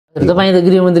तपाईँ त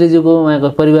गृहमन्त्रीज्यूको उहाँको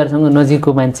परिवारसँग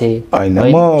नजिकको मान्छे होइन,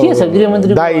 म के छ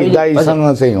गृहमन्त्री दाइसँग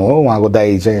चाहिँ हो। उहाँको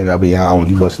दाइ चाहिँ अब यहाँ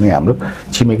आउने बस्ने हाम्रो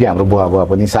छिमेकी हाम्रो बुवा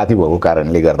पनि साथी भएको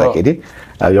कारणले गर्दाखेरि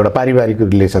एउटा पारिवारिक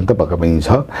रिलेसन त पक्का पनि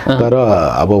छ। तर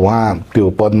अब उहाँ त्यो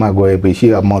पदमा गएपछि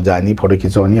अब म जाने फोटो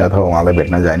खिचाउने अथवा उहाँलाई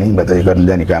भेट्न जाने बधाई गर्न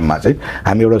जाने काममा चाहिँ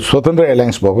हामी एउटा स्वतन्त्र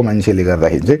एलायन्स भएको मान्छेले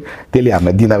गर्दाखेरि चाहिँ त्यसले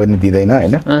हामीलाई दिँदा पनि दिँदैन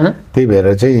होइन। त्यही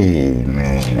भएर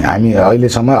चाहिँ हामी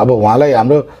अहिलेसम्म अब उहाँलाई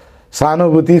हाम्रो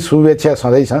सहानुभूति शुभेच्छा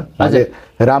सधैँ छ। अझै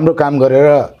राम्रो काम गरेर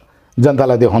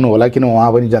जनतालाई देखाउनु होला, किन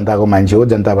उहाँ पनि जनताको मान्छे हो।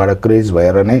 जनताबाट क्रेज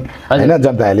भएर नै होइन,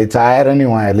 जनताहरूले चाहेर नै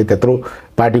उहाँहरूले त्यत्रो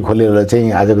पार्टी खोलेर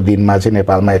चाहिँ आजको दिनमा चाहिँ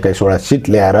नेपालमा 21वटा सिट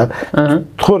ल्याएर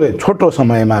थोरै छोटो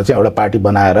समयमा चाहिँ एउटा पार्टी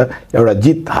बनाएर एउटा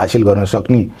जित हासिल गर्न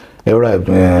सक्ने एउटा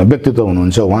व्यक्तित्व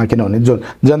हुनुहुन्छ उहाँ। किनभने जो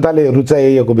जनताले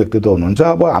रुचाइएको व्यक्तित्व हुनुहुन्छ।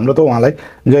 अब हाम्रो त उहाँलाई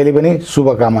जहिले पनि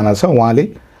शुभकामना छ।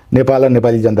 उहाँले नेपाल र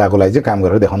नेपाली जनताको लागि चाहिँ काम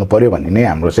गरेर देखाउनु पर्यो भन्ने नै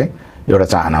हाम्रो चाहिँ एउटा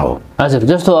चाहना हो। हजुर,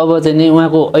 जस्तो अब चाहिँ नि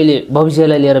उहाँको अहिले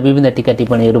भविष्यलाई लिएर विभिन्न टिका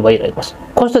टिप्पणीहरू भइरहेको छ,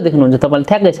 कस्तो देख्नुहुन्छ तपाईँले?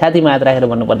 ठ्याक्कै छातीमा हात राखेर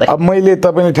भन्नुपर्दा अब मैले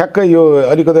तपाईँले ठ्याक्कै यो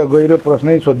अलिकति गहिरो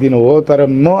प्रश्नै सोधिदिनु हो। तर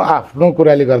म आफ्नो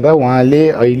कुराले गर्दा उहाँले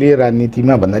अहिले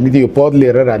राजनीतिमा भन्दा नि यो पद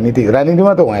लिएर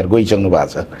राजनीतिमा त उहाँहरू गइसक्नु भएको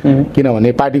छ।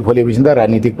 किनभने पार्टी खोलेपछि त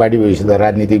राजनीतिक पार्टी भएपछि त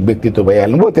राजनीतिक व्यक्तित्व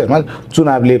भइहाल्नुभयो। त्यसमा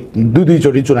चुनावले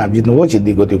दुईचोटि चुनाव जित्नुभयो,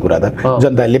 सिद्धिको त्यो कुरा त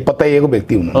जनताले पत्याएको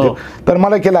व्यक्ति हुनुहुन्थ्यो। तर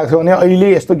मलाई के लाग्छ भने अहिले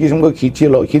यस्तो किसिमको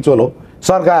खिचोलो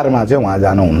सरकारमा चाहिँ उहाँ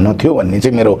जानुहुन्न थियो भन्ने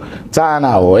चाहिँ मेरो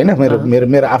चाहना हो होइन,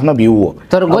 मेरो आफ्नो भ्यू हो।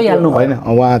 तर गइहाल्नु होइन,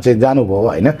 उहाँ चाहिँ जानुभयो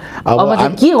होइन।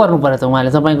 अब के गर्नु पर्यो त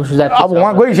उहाँले? तपाईँको सुझाव अब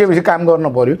उहाँ गइसकेपछि काम गर्नु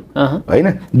पर्यो होइन।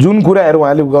 जुन कुराहरू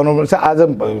उहाँले गर्नुपर्छ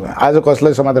आज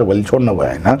कसलाई समातेर भोलि छोड्नु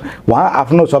भएन। उहाँ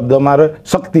आफ्नो शब्दमा र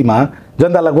शक्तिमा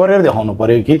जनतालाई गरेर देखाउनु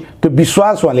पर्यो कि त्यो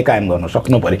विश्वास उहाँले कायम गर्न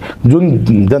सक्नु पर्यो। जुन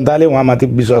जनताले उहाँमाथि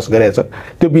विश्वास गरेको छ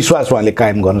त्यो विश्वास उहाँले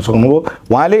कायम गर्न सक्नुभयो।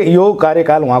 उहाँले यो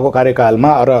कार्यकाल उहाँको कार्यकालमा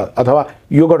अथवा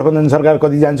यो गठबन्धन सरकार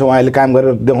कति जान्छ उहाँले काम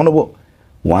गरेर देखाउनु भयो।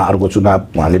 उहाँहरूको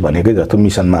चुनाव उहाँले भनेकै जस्तो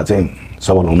मिसनमा चाहिँ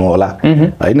सफल हुनु होला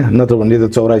होइन। नत्र भने त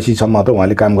 84 सम्म त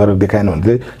उहाँले काम गरेर देखाएन भने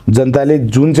चाहिँ जनताले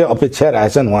जुन चाहिँ अपेक्षा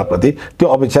राखेछन् उहाँप्रति त्यो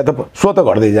अपेक्षा त स्वत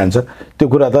घट्दै जान्छ। त्यो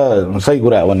कुरा त सही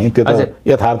कुरा हो नि, त्यो त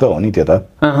यथार्थ हो नि। त्यो त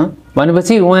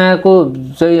भनेपछि उहाँको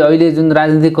चाहिँ अहिले जुन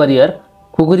राजनीतिक करियर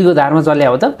खुकुरीको धारमा चल्या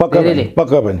हो त? पक्का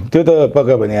पनि त्यो त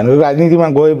पक्का पनि। हाम्रो राजनीतिमा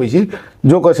गएपछि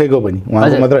जो कसैको पनि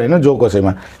उहाँको मात्र होइन, जो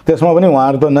कसैमा त्यसमा पनि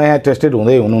उहाँहरू त नयाँ टेस्टेड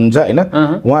हुँदै हुनुहुन्छ होइन।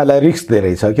 उहाँलाई रिस्क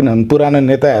धेरै छ किनभने पुरानो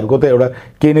नेताहरूको त एउटा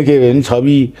केही न केही भने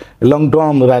छवि लङ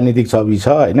टर्म राजनीतिक छवि छ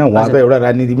होइन। उहाँ त एउटा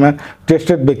राजनीतिमा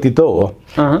टेस्टेड व्यक्तित्व हो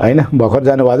होइन। भर्खर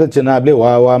जानुभएको छ चुनावले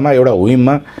वामा एउटा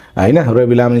हुइममा होइन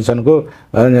रवि लामिछानेको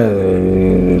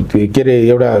के अरे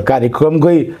एउटा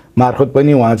कार्यक्रमकै मार्फत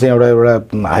पनि उहाँ चाहिँ एउटा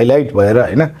हाइलाइट भएर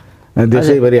होइन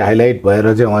देशैभरि हाइलाइट भएर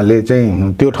चाहिँ उहाँले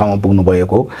चाहिँ त्यो ठाउँमा पुग्नु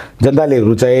भएको हो। जनताले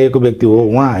रुचाएको व्यक्ति हो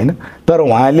उहाँ होइन। तर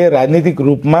उहाँले राजनीतिक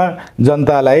रूपमा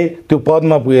जनतालाई त्यो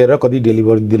पदमा पुगेर कति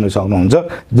डेलिभरी दिन सक्नुहुन्छ,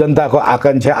 जनताको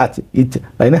आकाङ्क्षा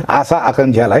होइन आशा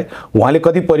आकाङ्क्षालाई उहाँले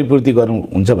कति परिपूर्ति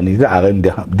गर्नुहुन्छ भन्ने चाहिँ आगामी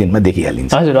दिनमा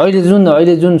देखिहालिन्छ। हजुर,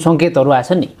 अहिले जुन सङ्केतहरू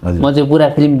आछ नि, म चाहिँ पुरा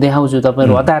फिल्म देखाउँछु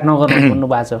तपाईँहरू हतार नगर्नु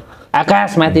भन्नुभएको छ।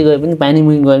 आकाशमाथि गए पनि पानी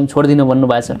मुनि गए पनि छोडिदिनु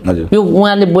भन्नुभएको छ। यो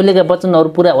उहाँले बोलेका वचनहरू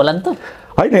पुरा होला नि त?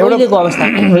 होइन,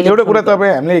 एउटा कुरा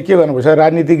तपाईँ हामीले के गर्नुपर्छ,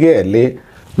 राजनीतिज्ञहरूले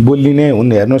बोलिने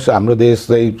हुन्। हेर्नुहोस् हाम्रो देश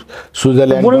चाहिँ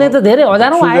स्विजरल्यान्ड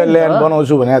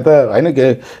बनाउँछु भने त होइन।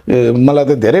 मलाई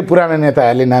त धेरै पुराना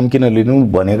नेताहरूले नाम किन लिनु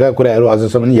भनेका कुराहरू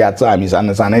अझसम्म याद छ। हामी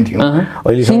सानै थियौँ।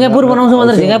 अहिले सिङ्गापुर बनाउँछु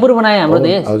भनेर सिङ्गापुर बनाए हाम्रो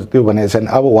देश। हजुर, त्यो भनेको छैन।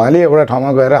 अब उहाँले एउटा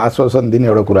ठाउँमा गएर आश्वासन दिने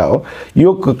एउटा कुरा हो।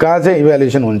 यो कहाँ चाहिँ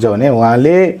इभ्यालुएसन हुन्छ भने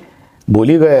उहाँले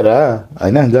भोलि गएर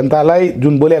होइन जनतालाई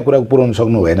जुन बोलेको कुरा पुर्याउन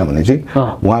सक्नु भएन भने चाहिँ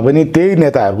उहाँ पनि त्यही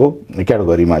नेताहरूको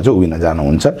क्याटेगोरीमा चाहिँ उभिन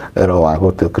जानुहुन्छ र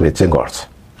उहाँको त्यो क्रेज चाहिँ घट्छ।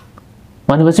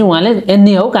 भनेपछि उहाँले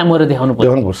एन्नी हो काम गरेर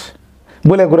देखाउनुपर्छ,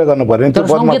 बोलेको कुरा गर्नु पर्यो नि। त्यो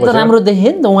सङ्केत त राम्रो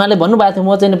देखेँ नि त। उहाँले भन्नुभएको थियो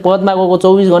म चाहिँ पदमा गएको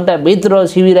 24 घण्टाभित्र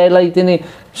शिविरलाई चाहिँ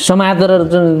समातेर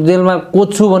जेलमा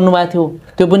कोच्छु भन्नुभएको थियो।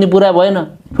 त्यो पनि पुरा भएन।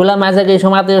 ठुला माछा केही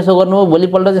समातेर यसो गर्नुभयो,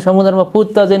 भोलिपल्ट चाहिँ समुद्रमा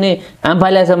फुत्त चाहिँ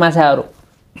हामफाल्या छ माछाहरू।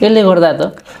 यसले गर्दा त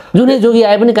जुनै जोगी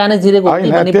आए पनि कानै चिरेको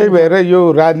होइन। त्यही भएर यो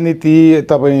राजनीति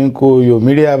तपाईँको यो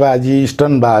मिडियाबाजी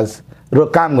स्टनबाज र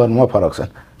काम गर्नुमा फरक छ।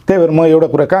 त्यही भएर म एउटा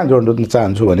कुरा कहाँ जोड्न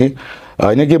चाहन्छु भने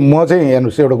होइन कि म चाहिँ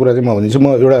हेर्नुहोस् एउटा कुरा चाहिँ म भनिदिन्छु। म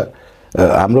एउटा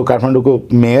हाम्रो काठमाडौँको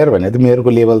मेयर भने त मेयरको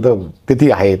लेभल त त्यति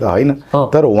हाई त होइन।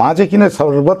 तर उहाँ चाहिँ किन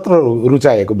सर्वत्र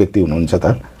रुचाएको व्यक्ति हुनुहुन्छ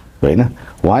त होइन।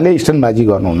 उहाँले स्टनबाजी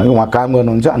गर्नुहुन्न कि उहाँ काम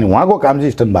गर्नुहुन्छ अनि उहाँको काम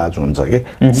चाहिँ स्टनबाज हुन्छ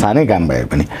कि सानै काम भए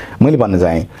पनि। मैले भन्न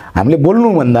चाहेँ हामीले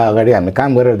बोल्नुभन्दा अगाडि हामीले काम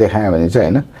गरेर देखायौँ भने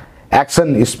चाहिँ होइन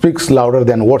action speaks louder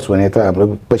than words भने त हाम्रो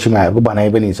पश्चिमाहरूको भनाइ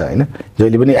पनि छ होइन।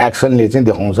 जहिले पनि एक्सनले चाहिँ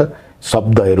देखाउँछ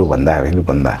शब्दहरू भन्दा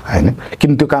होइन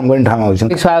किन त्यो काम गर्ने ठाउँमा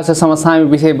हुन्छ स्वास्थ्य समसामयिक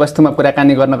विषयवस्तुमा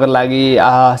कुराकानी गर्नको लागि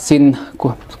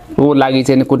चीनको लागि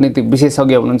चाहिँ कूटनीतिक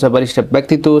विशेषज्ञ हुनुहुन्छ वरिष्ठ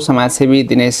व्यक्तित्व समाजसेवी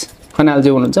दिनेश खनालजी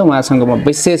हुनुहुन्छ। उहाँसँग म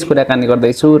विशेष कुराकानी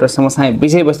गर्दैछु र समसामयिक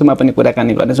विषयवस्तुमा पनि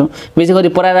कुराकानी गर्नेछौँ। विशेष गरी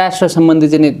परराष्ट्र सम्बन्धी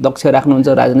चाहिँ दक्ष राख्नुहुन्छ,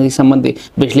 राजनीतिक सम्बन्धी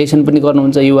विश्लेषण पनि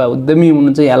गर्नुहुन्छ, युवा उद्यमी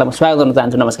हुनुहुन्छ। यहाँलाई म स्वागत गर्न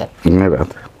चाहन्छु। नमस्कार। धन्यवाद।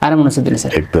 आराम हुनुहुन्छ दिनेश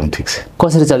सर? एकदम ठिक छ।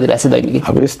 कसरी चलिरहेछ दैनिकी?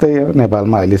 अब यस्तै हो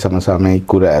नेपालमा अहिले समसामयिक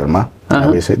कुराहरूमा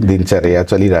अब यसै दिनचर्या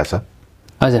चलिरहेछ।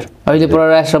 हजुर, अहिले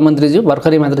परराष्ट्र मन्त्रीज्यू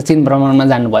भर्खरै मात्र चीन भ्रमणमा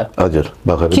जानुभयो। हजुर,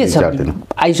 भर्खरै के छ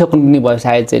आइसक्नु पनि भयो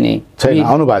सायद चाहिँ नि? छैन,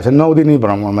 आउनु भएको छ। 9 दिने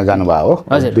भ्रमणमा जानुभयो हो।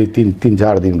 हजुर,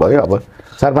 3-4 दिन भयो। अब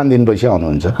 4-5 दिनपछि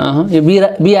आउनुहुन्छ। यो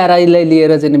बिआरआईलाई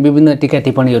लिएर चाहिँ विभिन्न टिका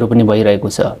टिप्पणीहरू पनि भइरहेको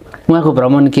छ। उहाँको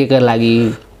भ्रमण केका लागि,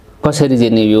 कसरी चाहिँ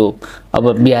नि यो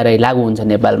अब बिआरआई लागू हुन्छ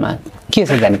नेपालमा, के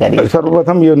छ जानकारी?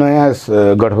 सर्वप्रथम यो नयाँ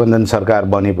गठबन्धन सरकार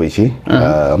बनेपछि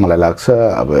मलाई लाग्छ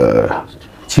अब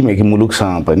छिमेकी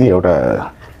मुलुकसँग पनि एउटा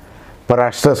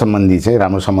परराष्ट्र सम्बन्धी चाहिँ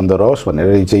राम्रो सम्बन्ध रहोस्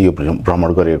भनेर चाहिँ यो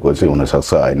भ्रमण गरेको चाहिँ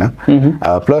हुनसक्छ होइन।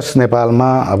 प्लस नेपालमा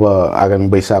अब आगामी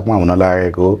वैशाखमा हुन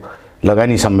लागेको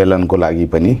लगानी सम्मेलनको लागि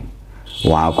पनि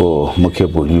उहाँको मुख्य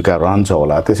भूमिका रहन्छ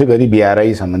होला। त्यसै गरी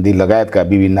बिआरआई सम्बन्धी लगायतका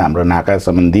विभिन्न हाम्रो नाका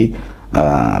सम्बन्धी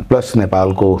प्लस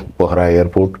नेपालको पोखरा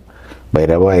एयरपोर्ट,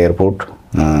 भैरवा एयरपोर्ट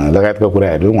लगायतका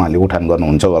कुराहरू उहाँले उठान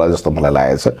गर्नुहुन्छ होला जस्तो मलाई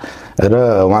लागेको छ र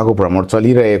उहाँको भ्रमण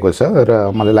चलिरहेको छ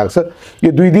र मलाई लाग्छ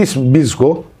यो दुई देश बिचको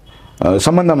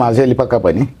सम्बन्धमा चाहिँ अलि पक्का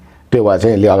पनि टेवा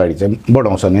चाहिँ अलि अगाडि चाहिँ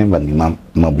बढाउँछ नै भन्नेमा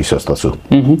म विश्वस्त छु।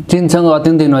 चीनसँग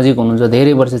अत्यन्तै नजिक हुनुहुन्छ,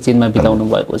 धेरै वर्ष चीनमा बिताउनु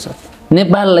भएको छ।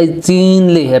 नेपाललाई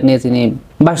चीनले हेर्ने चाहिँ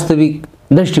वास्तविक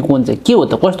दृष्टिकोण चाहिँ के हो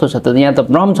त, कस्तो छ त? यहाँ त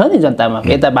भ्रम छ नि जनतामा,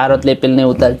 यता भारतले पेल्ने,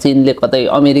 उता चीनले, कतै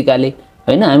अमेरिकाले,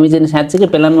 होइन? हामी चाहिँ साँच्चीकै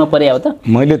पेलानमा पर्या हो त?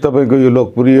 मैले तपाईँको यो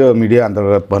लोकप्रिय मिडिया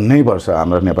अन्तर्गत भन्नै पर्छ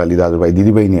हाम्रो नेपाली दाजुभाइ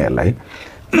दिदीबहिनीहरूलाई,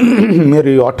 मेरो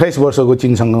यो 28 वर्षको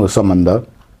चीनसँग सम्बन्ध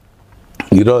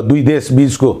र दुई देश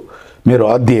बिचको मेरो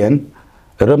अध्ययन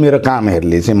र मेरो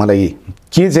कामहरूले चाहिँ मलाई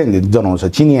के चाहिँ जनाउँछ,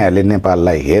 चिनियाहरूले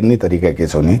नेपाललाई हेर्ने तरिका के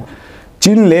छ भने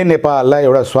चीनले नेपाललाई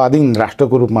एउटा स्वाधीन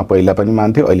राष्ट्रको रूपमा पहिला पनि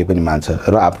मान्थ्यो, अहिले पनि मान्छ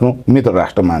र आफ्नो मित्र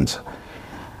राष्ट्र मान्छ।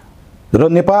 र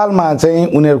नेपालमा चाहिँ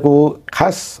उनीहरूको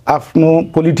खास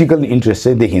आफ्नो पोलिटिकल इन्ट्रेस्ट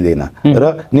चाहिँ देखिँदैन र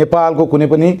नेपालको कुनै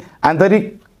पनि आन्तरिक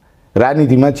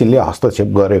राजनीतिमा चीनले हस्तक्षेप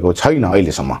गरेको छैन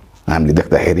अहिलेसम्म हामीले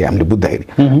देख्दाखेरि, हामीले बुझ्दाखेरि।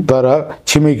 तर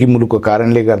छिमेकी मुलुकको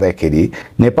कारणले गर्दाखेरि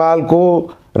नेपालको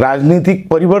राजनीतिक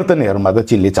परिवर्तनहरूमा त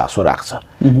चीनले चासो राख्छ।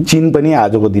 चीन पनि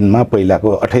आजको दिनमा पहिलाको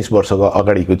 28 वर्षको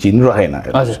अगाडिको चीन रहेन।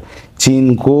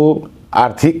 चीनको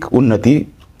आर्थिक उन्नति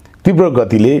तीव्र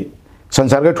गतिले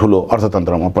संसारकै ठुलो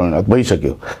अर्थतन्त्रमा परिणत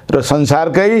भइसक्यो र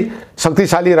संसारकै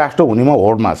शक्तिशाली राष्ट्र हुनेमा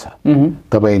होडमा छ।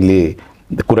 तपाईँले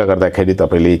कुरा गर्दाखेरि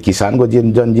तपाईँले किसानको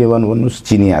जनजीवन भन्नुहोस्,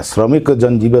 चिनिया श्रमिकको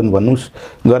जनजीवन भन्नुहोस्,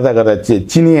 गर्दा गर्दा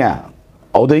चिनिया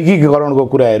औद्योगिकीकरणको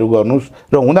कुराहरू गर्नुहोस्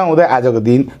र हुँदाहुँदै आजको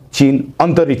दिन चीन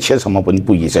अन्तरिक्षसम्म पनि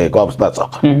पुगिसकेको अवस्था छ।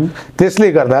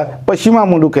 त्यसले गर्दा पश्चिमा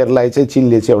मुलुकहरूलाई चाहिँ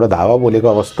चीनले चाहिँ एउटा धावा बोलेको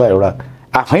अवस्था, एउटा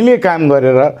आफैले काम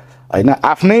गरेर होइन,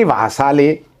 आफ्नै भाषाले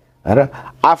र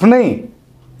आफ्नै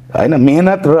होइन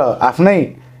मेहनत र आफ्नै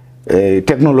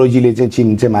टेक्नोलोजीले चाहिँ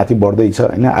चीन चाहिँ माथि बढ्दैछ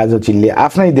होइन। आज चीनले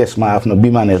आफ्नै देशमा आफ्नो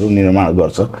विमानहरू निर्माण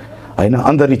गर्छ होइन,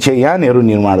 अन्तरिक्ष यानहरू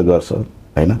निर्माण गर्छ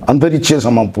होइन,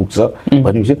 अन्तरिक्षसम्म पुग्छ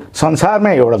भनेपछि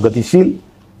संसारमै एउटा गतिशील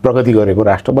प्रगति गरेको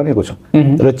राष्ट्र बनेको छ।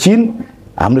 र चीन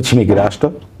हाम्रो छिमेकी राष्ट्र,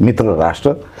 मित्र राष्ट्र,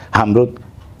 हाम्रो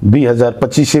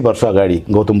 2500 वर्ष अगाडि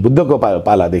गौतम बुद्धको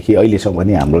पालादेखि अहिलेसम्म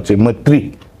पनि हाम्रो चाहिँ मैत्री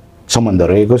सम्बन्ध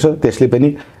रहेको छ। त्यसले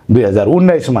पनि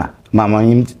 2019मा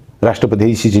मामाहिम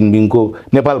राष्ट्रपति सी जिनपिङको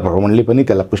नेपाल भ्रमणले पनि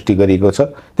त्यसलाई पुष्टि गरेको छ।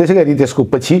 त्यसै गरी त्यसको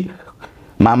पछि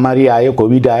महामारी आयो,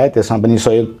 कोभिड आयो, त्यसमा पनि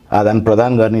सहयोग आदान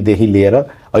प्रदान गर्नेदेखि लिएर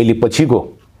अहिले पछिको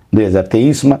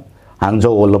 2023मा हाङ्जो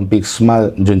ओलम्पिक्समा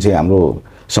जुन चाहिँ हाम्रो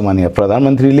सम्माननीय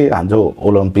प्रधानमन्त्रीले हाङ्जो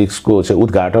ओलम्पिक्सको चाहिँ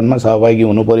उद्घाटनमा सहभागी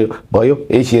हुनु भयो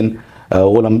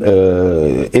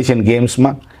एसियन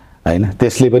गेम्समा होइन।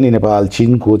 त्यसले पनि नेपाल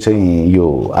चीनको चाहिँ यो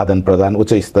आदान प्रदान,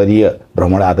 उच्च स्तरीय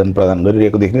भ्रमण आदान प्रदान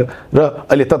गरिरहेको देखियो र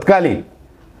अहिले तत्कालीन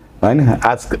होइन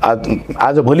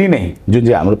आज भोलि नै जुन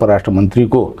चाहिँ हाम्रो परराष्ट्र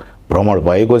मन्त्रीको भ्रमण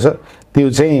भएको छ त्यो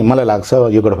चाहिँ मलाई लाग्छ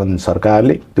यो गठबन्धन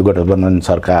सरकारले, त्यो गठबन्धन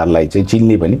सरकारलाई चाहिँ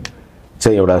चीनले पनि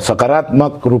चाहिँ एउटा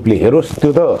सकारात्मक रूपले हेरोस्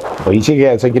त्यो त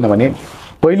भइसकेको छ। किनभने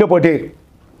पहिलोपटि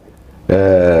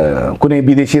कुनै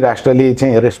विदेशी राष्ट्रले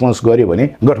चाहिँ रेस्पोन्स गर्यो भने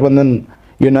गठबन्धन,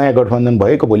 यो नयाँ गठबन्धन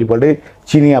भएको भोलिपल्टै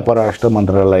चिनिया परराष्ट्र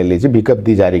मन्त्रालयले चाहिँ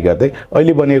विज्ञप्ति जारी गर्दै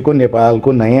अहिले बनेको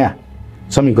नेपालको नयाँ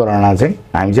समीकरणमा चाहिँ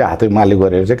हामी चाहिँ हातैमाले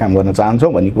गरेर चाहिँ काम गर्न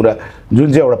चाहन्छौँ भन्ने कुरा जुन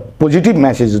चाहिँ एउटा पोजिटिभ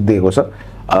मेसेज दिएको छ,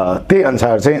 त्यही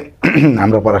अनुसार चाहिँ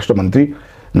हाम्रो परराष्ट्र मन्त्री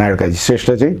नारायण काजी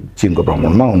श्रेष्ठ चाहिँ चीनको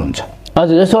भ्रमणमा हुनुहुन्छ।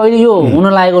 हजुर जस्तो अहिले यो हुन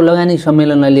लागेको लगानी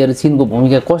सम्मेलनलाई लिएर चीनको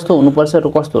भूमिका कस्तो हुनुपर्छ र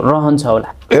कस्तो रहन्छ होला?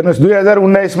 हेर्नुहोस्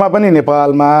 2019मा पनि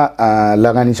नेपालमा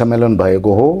लगानी सम्मेलन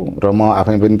भएको हो र म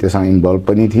आफै पनि त्यसमा इन्भल्भ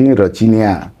पनि थिएँ र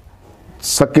चिनिया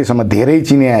सकेसम्म धेरै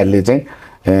चिनियाहरूले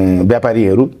चाहिँ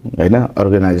व्यापारीहरू होइन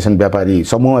अर्गनाइजेसन व्यापारी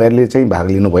समूहहरूले चाहिँ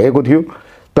भाग लिनुभएको थियो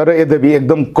तर यद्यपि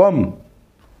एकदम कम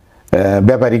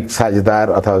व्यापारिक साझेदार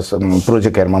अथवा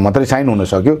प्रोजेक्टहरूमा मात्रै साइन हुन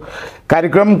सक्यो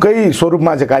कार्यक्रमकै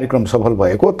स्वरूपमा चाहिँ कार्यक्रम सफल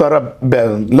भएको तर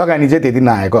लगानी चाहिँ त्यति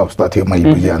नआएको अवस्था थियो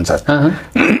मैले बुझेअनुसार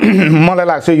मलाई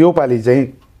लाग्छ यो पालि चाहिँ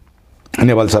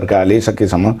नेपाल सरकारले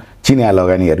सकेसम्म चिनिया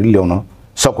लगानीहरू ल्याउन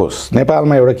सकोस्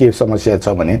नेपालमा एउटा के समस्या छ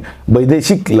भने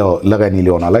वैदेशिक लगानी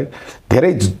ल्याउनलाई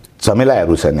धेरै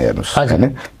झमेलाहरू छन् हेर्नुहोस् हैन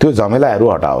त्यो झमेलाहरू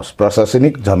हटाओस्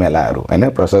प्रशासनिक झमेलाहरू हैन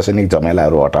प्रशासनिक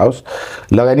झमेलाहरू हटाओस्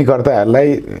लगानीकर्ताहरूलाई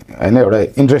हैन एउटा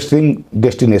इन्ट्रेस्टिङ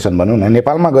डेस्टिनेसन भनौँ न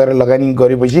नेपालमा गएर लगानी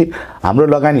गरेपछि हाम्रो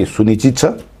लगानी सुनिश्चित छ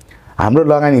हाम्रो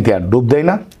लगानी त्यहाँ डुब्दैन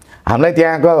हामीलाई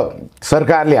त्यहाँको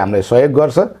सरकारले हामीलाई सहयोग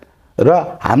गर्छ र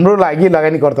हाम्रो लागि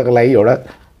लगानीकर्ताको लागि एउटा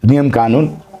नियम कानुन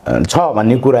छ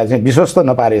भन्ने कुरा चाहिँ विश्वस्त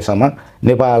नपारेसम्म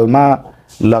नेपालमा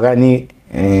लगानी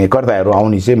कर्ताहरू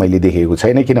आउने चाहिँ मैले देखेको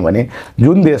छैन किनभने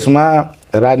जुन देशमा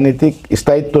राजनीतिक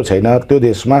स्थायित्व छैन त्यो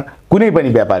देशमा कुनै पनि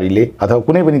व्यापारीले अथवा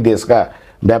कुनै पनि देशका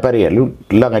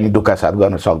व्यापारीहरूले लगानी ढुक्का साथ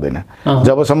गर्न सक्दैन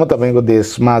जबसम्म तपाईको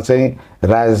देशमा चाहिँ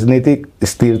राजनीतिक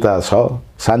स्थिरता छ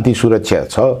शान्ति सुरक्षा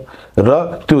छ र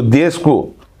त्यो देशको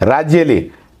राज्यले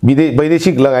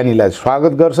वैदेशिक लगानीलाई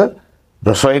स्वागत गर्छ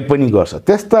र सहयोग पनि गर्छ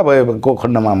त्यस्ता भएको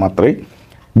खण्डमा मात्रै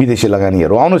विदेशी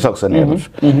लगानीहरू आउन सक्छन् हेर्नुस्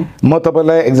म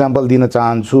तपाईलाई एक्जाम्पल दिन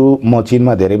चाहन्छु म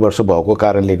चीनमा धेरै वर्ष भएको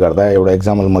कारणले गर्दा एउटा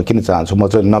एक्जाम्पल म किन चाहन्छु म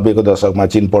चाहिँ 90 को दशकमा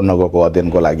चीन पढ्न गएको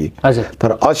अध्ययनको लागि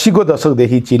तर 80 को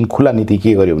दशकदेखि चीन खुला नीति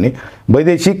के गर्यो भने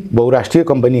वैदेशिक बहुराष्ट्रिय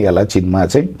कम्पनीहरूलाई चीनमा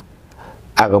चाहिँ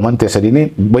आगमन त्यसरी नै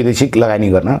वैदेशिक लगानी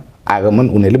गर्न आगमन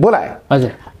उनीहरूले बोलाए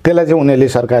त्यसलाई चाहिँ उनीहरूले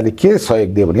सरकारले के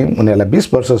सहयोग दियो भने उनीहरूलाई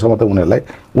 20 वर्षसम्म त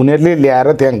उनीहरूले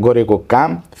ल्याएर त्यहाँ गरेको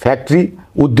काम फ्याक्ट्री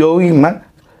उद्योगमा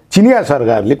चिनिया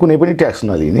सरकारले कुनै पनि ट्याक्स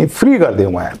नलिने फ्री गरिदियो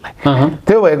उहाँहरूलाई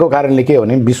त्यो भएको कारणले के हो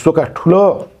भने विश्वका ठुलो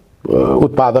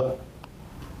उत्पादक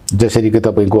जसरी कि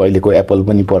तपाईको अहिलेको एप्पल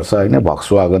पनि पर्छ हैन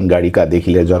भक्सवागन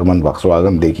गाडीकादेखि लिएर जर्मन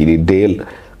भक्सवागनदेखि लिएर डेल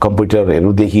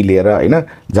कम्प्युटरहरूदेखि लिएर हैन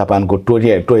जापानको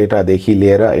टोयोटादेखि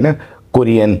लिएर हैन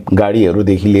कोरियन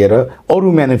गाडीहरूदेखि लिएर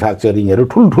अरू म्यानुफ्याक्चरिङहरू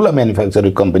ठुल्ठुला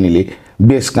म्यानुफ्याक्चरिङ कम्पनीले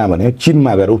बेस कहाँ भने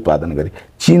चीनमा गएर उत्पादन गरे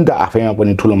चीन त आफैमा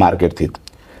पनि ठुलो मार्केट थियो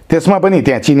त्यसमा पनि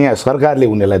त्यहाँ चिनिया सरकारले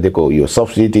उनीहरूलाई दिएको यो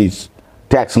सब्सिडिज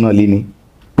ट्याक्स नलिने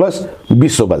प्लस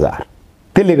विश्व बजार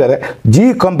त्यसले गर्दा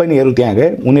जी कम्पनीहरू त्यहाँ गए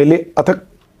उनीहरूले अथक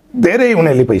धेरै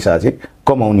उनीहरूले पैसा चाहिँ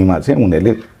कमाउनेमा चाहिँ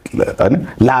उनीहरूले हैन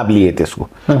लाभ लिए त्यसको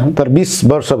तर 20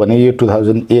 वर्ष भने यो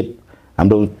 2008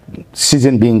 हाम्रो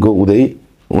सिजन बिङको उदय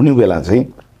हुने बेला चाहिँ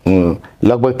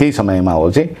लगभग त्यही समयमा हो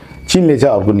चाहिँ चीनले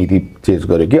चाहिँ अर्को नीति चेन्ज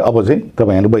गर्यो कि अब चाहिँ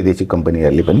तपाईहरु वैदेशिक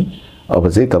कम्पनीहरूले पनि अब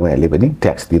चाहिँ तपाईहरुले पनि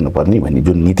ट्याक्स दिनुपर्ने भन्ने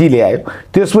जुन नीति ल्यायो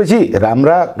त्यसपछि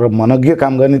राम्रा र मनज्ञ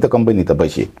काम गर्ने त कम्पनी त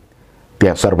बसे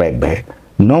त्यहाँ सर्भाइभ भए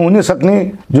नहुन सक्ने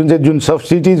जुन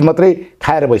सब्सिडिज मात्रै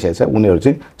खाएर बसेछ उनीहरु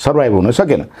चाहिँ सर्भाइभ हुन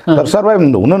सकेन तर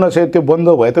सर्भाइभ हुन नसके त्यो बन्द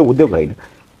भयो त उद्योग हैन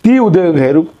ती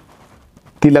उद्योगहरु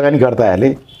ती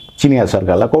लगानीकर्ताहरूले चिनिया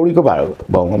सरकारलाई कौडीको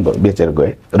भाउमा बेचेर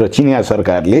गए र चिनिया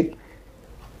सरकारले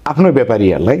आफ्नो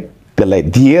व्यापारीहरूलाई त्यसलाई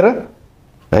दिएर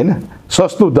हैन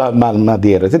सस्तो दाममा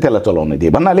दिएर चाहिँ त्यसलाई चलाउन दिए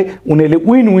भन्नाले उनीहरूले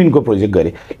विन विनको प्रोजेक्ट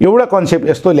गरे एउटा कन्सेप्ट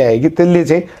यस्तो ल्याए कि त्यसले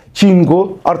चाहिँ चीनको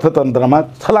अर्थतन्त्रमा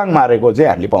छलाङ मारेको चाहिँ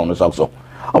हामीले पाउन सक्छौं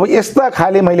अब यस्ता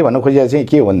खाले मैले भन्न खोजेको चाहिँ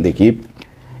के भनेदेखि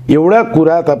एउटा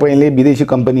कुरा तपाईले विदेशी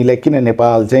कम्पनीलाई किन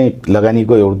नेपाल चाहिँ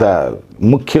लगानीको एउटा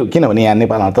मुख्य किनभने यहाँ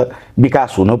नेपालमा त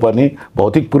विकास हुनुपर्ने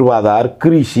भौतिक पूर्वाधार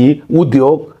कृषि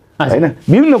उद्योग हैन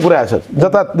विभिन्न कुरा छ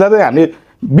जता हामीले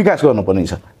विकास गर्नुपर्ने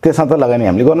छ त्यसमा त लगानी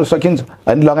हामीले गर्न सकिन्छ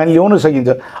अनि लगानी ल्याउन सकिन्छ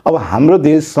अब हाम्रो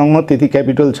देशसँग त्यति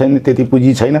क्यापिटल छैन त्यति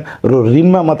पुँजी छैन र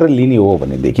ऋणमा मात्र लिने हो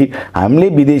भनेदेखि हामीले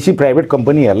विदेशी प्राइभेट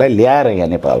कम्पनीहरूलाई ल्याएर यहाँ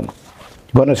नेपालमा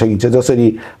गर्न सकिन्छ जसरी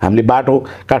हामीले बाटो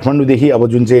काठमाडौँदेखि अब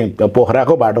जुन चाहिँ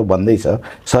पोखराको बाटो बन्दैछ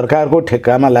सरकारको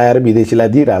ठेक्कामा लाएर विदेशीलाई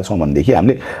दिइरहेछौँ भनेदेखि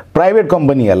हामीले प्राइभेट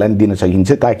कम्पनीहरूलाई दिन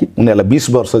सकिन्छ ताकि उनीहरूलाई 20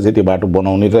 वर्ष चाहिँ त्यो बाटो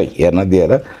बनाउने र हेर्न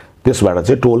दिएर त्यसबाट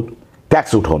चाहिँ टोल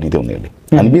ट्याक्स उठाउने थियो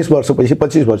उनीहरूले अनि 20 वर्षपछि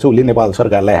 25 वर्ष उसले नेपाल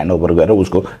सरकारलाई ह्यान्डओभर गरेर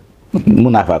उसको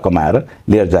मुनाफा कमाएर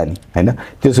लिएर जाने हैन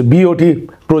त्यसो बीओटी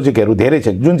प्रोजेक्टहरू धेरै छ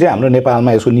जुन चाहिँ हाम्रो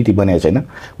नेपालमा यसको नीति बनेको छैन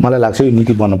मलाई लाग्छ यो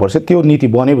नीति बन्नुपर्छ त्यो नीति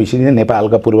बनेपछि चाहिँ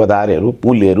नेपालका पूर्वाधारहरू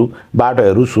पुलहरू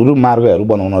बाटोहरू सुरु मार्गहरू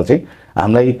बनाउन चाहिँ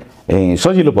हामीलाई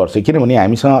सजिलो पर्छ किनभने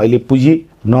हामीसँग अहिले पुँजी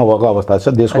नभएको अवस्था छ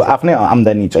देशको आफ्नै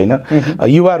आम्दानी छैन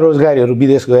युवा रोजगारीहरू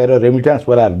विदेश गएर रेमिटेन्स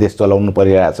पराएर देश चलाउनु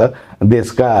परिरहेछ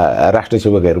देशका राष्ट्र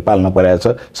सेवकहरू पाल्न परिरहेछ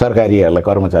सरकारीहरूलाई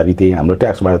कर्मचारी त्यही हाम्रो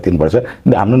ट्याक्सबाट तिर्नुपर्छ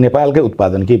हाम्रो नेपालकै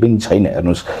उत्पादन केही पनि छैन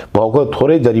हेर्नुहोस् भएको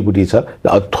थोरै जडीबुटी छ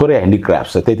थोरै ह्यान्डिक्राफ्ट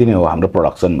छ त्यति नै हो हाम्रो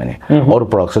प्रोडक्सन भने अरू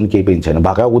प्रोडक्सन केही पनि छैन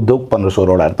भएका उद्योग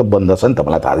 15-16वटाहरू त बन्द छ नि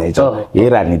तपाईँलाई थाहा नै छ यही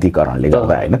राजनीतिकरणले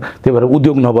गर्दा होइन त्यही भएर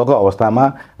उद्योग नभएको अवस्थामा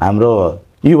हाम्रो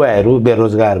युवाहरू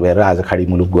बेरोजगार भएर आज खाडी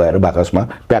मुलुक गएर बाकसमा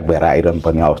प्याक भएर आइरहनु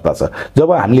पर्ने अवस्था छ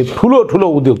जब हामीले ठुलो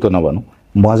उद्योग त नभनौँ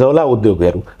मझौला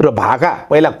उद्योगहरू र भाका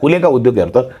पहिला खुलेका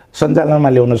उद्योगहरू त सञ्चालनमा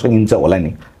ल्याउन सकिन्छ होला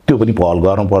नि त्यो पनि पहल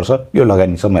गर्नुपर्छ यो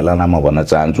लगानी सम्मेलनमा म भन्न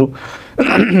चाहन्छु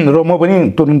र म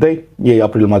पनि तुरुन्तै यही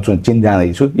अप्रिलमा चीन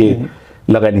जाँदैछु यही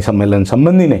लगानी सम्मेलन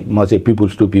सम्बन्धी नै म चाहिँ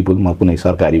पिपुल्स टु पिपुल म कुनै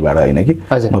सरकारीबाट होइन कि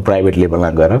म प्राइभेट लेभलमा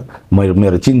गएर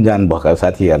मेरो चीन जान भएका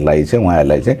साथीहरूलाई चाहिँ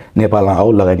उहाँहरूलाई चाहिँ नेपालमा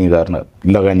आऊ लगानी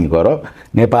गर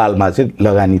नेपालमा चाहिँ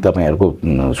लगानी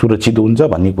तपाईँहरूको सुरक्षित हुन्छ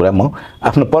भन्ने कुरा म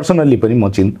आफ्नो पर्सनल्ली पनि म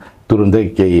चीन तुरुन्तै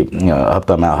केही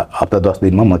हप्ता 10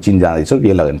 दिनमा म चीन जाँदैछु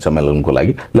यो लगानी सम्मेलनको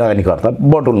लागि लगानीकर्ता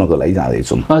बटुल्नको लागि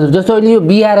जाँदैछु हजुर जस्तो अहिले यो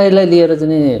बिआरआईलाई लिएर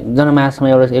चाहिँ जनमानसमा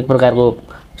एउटा एक प्रकारको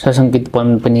सशङ्कितपन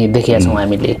पनि देखेका छौँ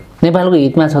हामीले नेपालको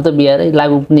हितमा छ त बिआरआई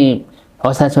लागू पनि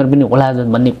हस्ताक्षर पनि होला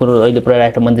भन्ने कुरो अहिले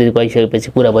परराष्ट्र मन्त्रीले गइसकेपछि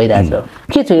कुरा भइरहेछ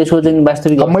के छ यसो चाहिँ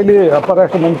वास्तविक मैले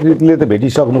परराष्ट्र मन्त्रीले त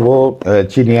भेटिसक्नुभयो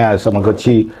चिनिया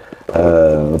समकक्षी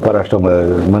परराष्ट्र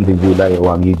मन्त्रीज्यूलाई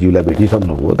वाङ्गीज्यूलाई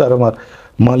भेटिसक्नुभयो तर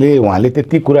मैले उहाँले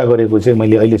त्यति कुरा गरेको चाहिँ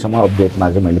मैले अहिलेसम्म अपडेटमा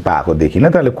चाहिँ मैले पाएको देखिनँ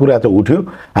त्यसले कुरा त उठ्यो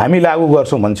हामी लागू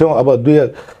गर्छौँ भन्छौँ अब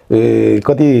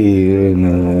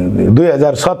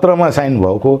 2017मा साइन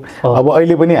भएको अब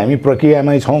अहिले पनि हामी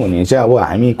प्रक्रियामै छौँ भने चाहिँ अब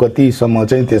हामी कतिसम्म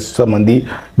चाहिँ त्यस सम्बन्धी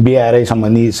बिआरआई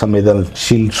सम्बन्धी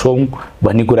संवेदनशील छौँ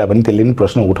भन्ने कुरा पनि त्यसले पनि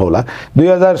प्रश्न उठाउला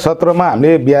 2017मा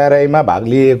हामीले बिआरआईमा भाग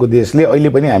लिएको देशले अहिले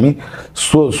पनि हामी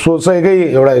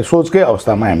सोचकै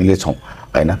अवस्थामा हामीले छौँ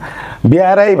हैन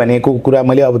बिआरआई भनेको कुरा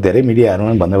मैले अब धेरै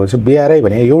मिडियाहरूमा भन्दा छु बिआरआई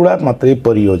भने एउटा मात्रै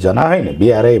परियोजना हैन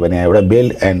बिआरआई भने एउटा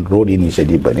बेल्ट एन्ड रोड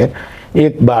इनिसिएटिभ भने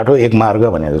एक बाटो एक मार्ग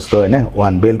भने जस्तो हैन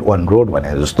वान बेल्ट वान रोड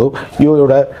भने जस्तो यो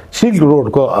एउटा सिल्क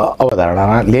रोडको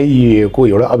अवधारणामा ल्याइएको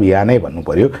एउटा अभियानै भन्नु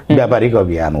पर्यो व्यापारिक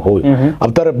अभियान हो अब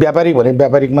तर व्यापारिक भने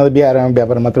व्यापारिकमा बिआरआईमा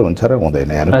व्यापार मात्र हुन्छ र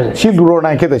हुँदैन यार सिल्क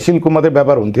रोडमा के त सिल्कको मात्रै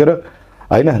व्यापार हुन्थ्यो र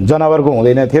हैन जनावरको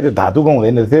हुँदैन थियो धातुको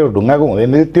हुँदैन थियो ढुङ्गाको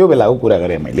हुँदैन थियो त्यो बेलाको कुरा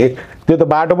गरेँ मैले त्यो त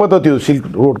बाटो पो त त्यो सिल्क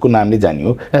रोडको नामले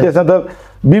जानियो त्यसमा त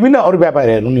विभिन्न अरू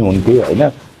व्यापारीहरू नि हुन्थ्यो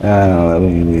हैन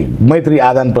मैत्री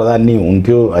आदान प्रदान नि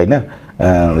हुन्थ्यो हैन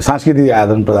सांस्कृतिक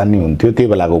आदान प्रदान नि हुन्थ्यो त्यो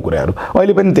बेलाको कुराहरू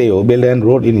अहिले पनि त्यही हो बेल्ट एन्ड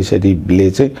रोड इनिसिएटिभले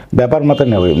चाहिँ व्यापार मात्र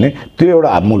नभए भने त्यो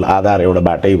एउटा मूल आधार एउटा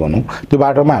बाटै भनौँ त्यो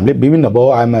बाटोमा हामीले विभिन्न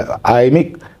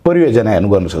बहुआयामिक परियोजनाहरू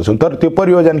गर्न सक्छौँ तर त्यो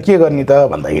परियोजना के गर्ने त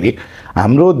भन्दाखेरि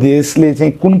हाम्रो देशले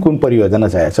चाहिँ कुन परियोजना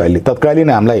चाहेको छ अहिले तत्कालीन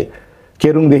हामीलाई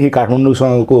केरुङदेखि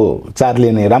काठमाडौँसँगको 4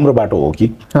 लेने राम्रो बाटो हो कि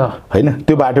हैन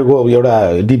त्यो बाटोको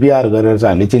एउटा डिपिआर गरेर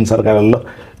चाहिँ हामीले चीन सरकारले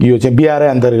यो चाहिँ बिआरआई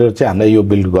अन्तर्गत चाहिँ हामीलाई यो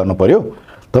बिल्ड गर्न पर्यो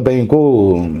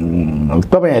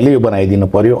तपाईहरुले यो बनाइदिनु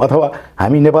पर्यो अथवा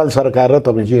हामी नेपाल सरकार र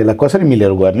तपाईं चाहिँ यसलाई कसरी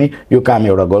मिलेर गर्ने यो काम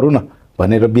एउटा गरौँ न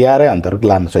भनेर बिआरआई अन्तर्गत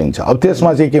लान सकिन्छ अब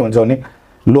त्यसमा चाहिँ के हुन्छ भने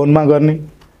लोनमा गर्ने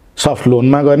सफ्ट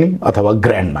लोनमा गर्ने अथवा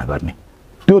ग्रान्टमा गर्ने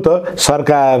त्यो त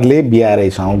सरकारले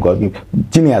बिआरआईसँग गर्ने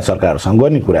चिनिया सरकारसँग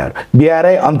गर्ने कुराहरू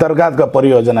बिआरआई अन्तर्गतका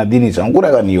परियोजना दिनेसँग कुरा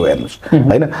गर्ने हो हेर्नुस्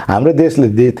हैन हाम्रो देशले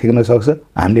जे थिक्न सक्छ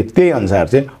हामीले त्यही अनुसार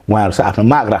चाहिँ उहाँहरुसँग आफ्नो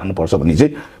माग राख्नुपर्छ भन्ने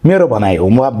चाहिँ मेरो भनाइ हो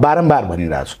म बारम्बार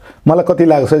भनिरहेको छु मलाई कति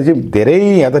लाग्छ चाहिँ धेरै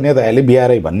यहाँ त नेताहरूले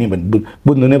बिआरआई भन्ने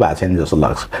बुझ्नु नै भएको छैन जस्तो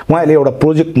लाग्छ उहाँले एउटा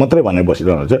प्रोजेक्ट मात्रै भनेर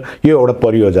बसिरहनुहुन्छ यो एउटा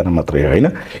परियोजना मात्रै होइन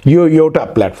यो एउटा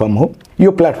प्लेटफर्म हो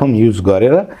यो प्लेटफर्म युज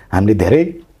गरेर हामीले धेरै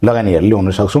लगानीहरु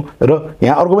ल्याउन सक्छौं र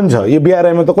यहाँ अर्को पनि छ यो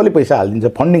बिआरआईमा त कसले पैसा हाल्दिन्छ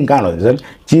फन्डिङ कहाँ हुन्छ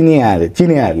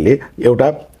चिनियाहरूले एउटा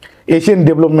एसियन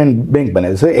डेभलपमेन्ट बैंक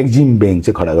भनेको छ एक्जिम बैंक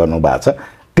चाहिँ खडा गर्नु भएको छ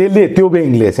त्यो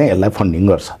बैंकले चाहिँ यसलाई फन्डिङ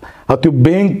गर्छ त्यो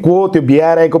बैंकको त्यो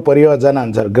बिआरआईको परियोजना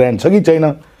अनुसार ग्रान्ट छ कि छैन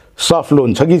सफ्ट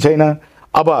लोन छ कि छैन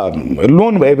अब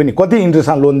लोन भए पनि कति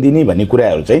इन्ट्रेस्टमा लोन दिने भन्ने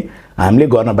कुराहरू चाहिँ हामीले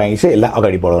गर्न बाँकी छ यसलाई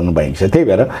अगाडि बढाउनु बाँकी छ त्यही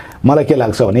भएर मलाई के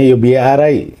लाग्छ भने यो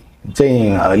बिआरआई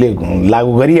चाहिँ अहिले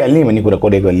लागू गरिहाल्ने भन्ने कुरा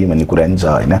कोडे गर्ने भन्ने कुरा नि छ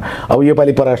हैन अब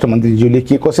योपालि परराष्ट्र मन्त्रीज्यूले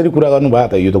के कसरी कुरा गर्नुभयो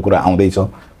त यो त कुरा आउँदैछ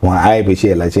उहाँ आएपछि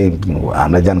यसलाई चाहिँ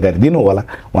हामीलाई जानकारी दिनु होला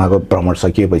उहाँको भ्रमण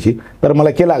सकिएपछि तर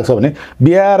मलाई के लाग्छ भने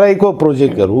बिआरआईको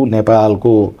प्रोजेक्टहरू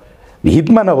नेपालको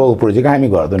हितमा नभएको प्रोजेक्ट हामी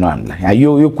गर्दैनौँ हामीलाई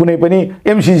यो कुनै पनि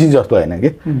एमसिसी जस्तो होइन कि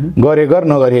गरे गर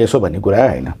नगरे यसो भन्ने कुरा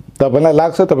होइन तपाईँलाई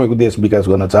लाग्छ तपाईँको देश विकास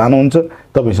गर्न चाहनुहुन्छ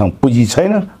तपाईँसँग पुँजी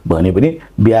छैन भने पनि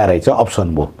बिहा रहेछ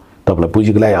अप्सन भयो तपाईँलाई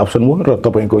पुँजीको लागि अप्सन भयो र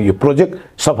तपाईँको यो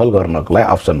प्रोजेक्ट सफल गर्नको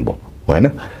लागि अप्सन भयो होइन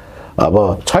अब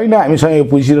छैन हामीसँग यो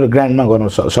पुँजी र ग्रान्टमा गर्न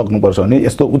सक्नुपर्छ भने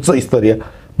यस्तो उच्च स्तरीय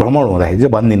भ्रमण हुँदाखेरि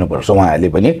चाहिँ भनिदिनुपर्छ उहाँहरूले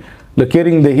पनि ल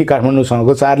केरिङदेखि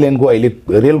काठमाडौँसँगको 4 लेनको अहिले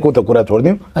रेलको त कुरा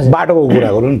छोडिदिउँ बाटोको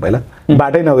कुरा गरौँ नि पहिला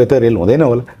बाटै नभए त रेल हुँदैन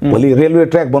होला भोलि रेलवे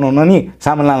ट्र्याक बनाउन नि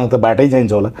सामान लान त बाटै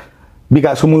चाहिन्छ होला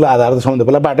विकासको मूल आधार त सधैँ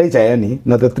पहिला बाटै चाहियो नि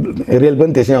न त रेल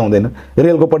पनि त्यसै आउँदैन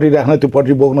रेलको पट्टि राख्न त्यो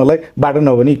पट्टि बोक्नलाई बाटो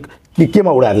नभने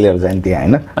केमा उडाएर लिएर जाने त्यहाँ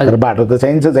होइन तर बाटो त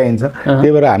चाहिन्छ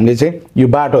त्यही भएर हामीले चाहिँ यो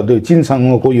बाटो त्यो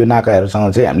चीनसँगको यो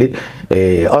नाकाहरूसँग चाहिँ हामीले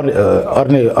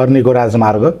अर्नीको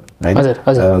राजमार्ग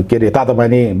होइन के अरे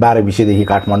तातोपानी 12-20देखि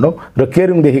काठमाडौँ र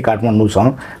केरुङदेखि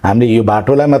काठमाडौँसँग हामीले यो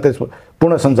बाटोलाई मात्रै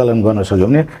पूर्ण सञ्चालन गर्न सक्यौँ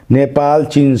भने नेपाल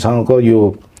चीनसँगको यो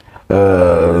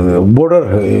बोर्डर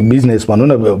बिजनेस भनौँ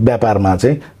न व्यापारमा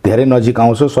चाहिँ धेरै नजिक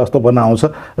आउँछ सस्तो पनि आउँछ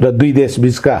र दुई देश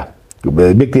बिचका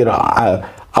व्यक्तिहरू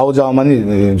आउजाउमा नि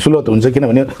सुलभ हुन्छ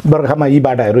किनभने बर्खामा यी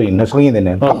बाटाहरू हिँड्न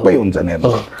सकिँदैन ठप्पै हुन्छ नि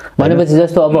भनेपछि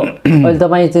जस्तो अब अहिले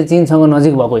तपाईँ चाहिँ चीनसँग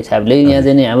नजिक भएको हिसाबले यहाँ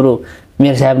चाहिँ नि हाम्रो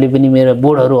मेयर साहबले पनि मेरो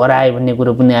बोर्डहरू हरायो भन्ने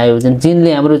कुरो पनि आयो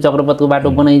चीनले हाम्रो चक्रपथको बाटो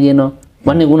बनाइदिएन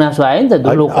भन्ने गुनासो आयो नि त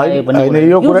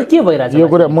यो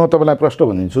कुरा म तपाईँलाई प्रश्न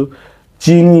भनिदिन्छु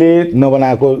चीनले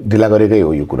नबनाएको ढिला गरेकै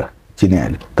हो यो कुरा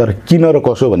चिनिहाल्यो तर किन र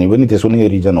कसो भने पनि त्यसको नि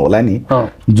रिजन होला नि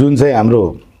जुन चाहिँ हाम्रो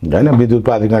होइन विद्युत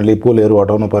प्राधिकरणले पोलहरू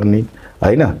हटाउनु पर्ने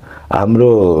होइन हाम्रो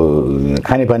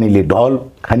खानेपानीले ढल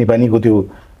खानेपानीको त्यो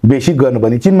बेसिक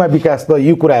गर्नुपर्ने चीनमा विकास त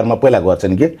यो कुराहरूमा पहिला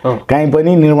गर्छन् कि काहीँ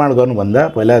पनि निर्माण गर्नुभन्दा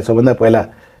पहिला सबभन्दा पहिला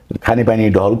खानेपानी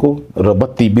ढलको र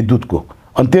बत्ती विद्युतको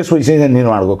अनि त्यसपछि चाहिँ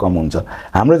निर्माणको कम हुन्छ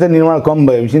हाम्रो चाहिँ निर्माण कम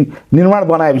भएपछि निर्माण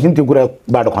बनाएपछि त्यो कुरा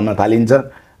बाटो खन्न थालिन्छ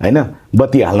होइन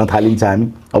बत्ती हाल्न थालिन्छ हामी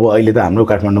अब अहिले त हाम्रो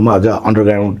काठमाडौँमा अझ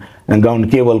अन्डरग्राउन्ड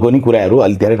केबलको नि कुराहरू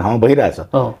अलि धेरै ठाउँमा भइरहेछ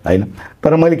होइन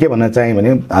तर मैले के भन्न चाहेँ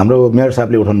भने हाम्रो मेयर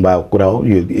साहबले उठाउनु भएको कुरा हो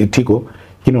यो ठिक हो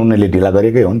किन उनीहरूले ढिला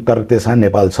गरेकै हुन् तर त्यसमा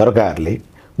नेपाल सरकारले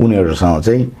उनीहरूसँग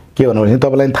चाहिँ के भन्नु भने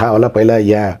तपाईँलाई थाहा होला पहिला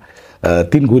यहाँ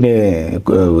 3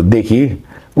 गुनेदेखि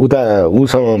उता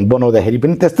उसँग बनाउँदाखेरि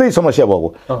पनि त्यस्तै समस्या भएको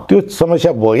त्यो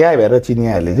समस्या भोग्या भएर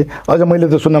चिनियाहरूले चाहिँ अझ मैले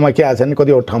त सुन्नमा के आएको छ भने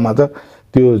कतिवटा ठाउँमा त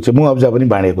त्यो चाहिँ मुआब्जा पनि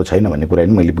बाँडेको छैन भन्ने कुरा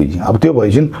पनि मैले बुझेँ अब त्यो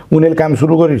भएपछि उनीहरूले काम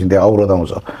सुरु गरेपछि त्यहाँ अवरोध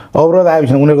आउँछ अवरोध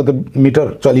आएपछि उनीहरूको त मिटर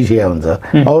चलिसकेको हुन्छ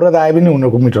अवरोध आए पनि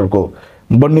उनीहरूको मिटरको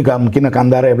बढ्ने काम किन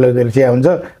कामदार एप्लाई गरिसकेको हुन्छ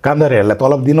कामदारहरूलाई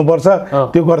तलब दिनुपर्छ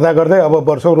त्यो गर्दा गर्दै अब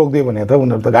वर्षौँ रोकिदियो भने त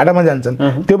उनीहरू त घाटामा जान्छन्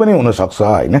त्यो पनि हुनसक्छ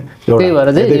होइन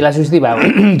ढिलासुस्ती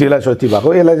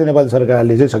भएको यसलाई चाहिँ नेपाल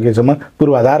सरकारले चाहिँ सकेसम्म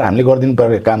पूर्वाधार हामीले गरिदिनु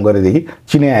पर्ने काम गरेदेखि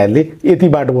चिनियाहरूले यति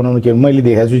बाटो बनाउनु के मैले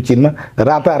देखाएको छु चीनमा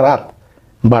रातारात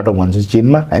बाटो भन्छ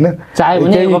चीनमा होइन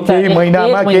केही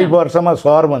महिनामा केही वर्षमा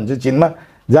सहर भन्छ चीनमा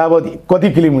जब कति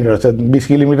किलोमिटर छ 20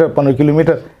 किलोमिटर 15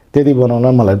 किलोमिटर त्यति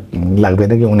बनाउन मलाई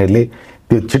लाग्दैन कि उनीहरूले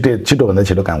त्यो छिटोभन्दा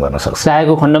छिटो काम गर्न सक्छ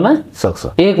चाहेको खण्डमा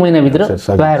सक्छ 1 महिनाभित्र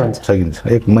तयार हुन्छ सकिन्छ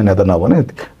 1 महिना त नभने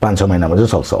 5-6 महिनामा चाहिँ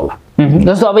सक्छ होला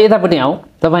जस्तो अब यतापट्टि आउँ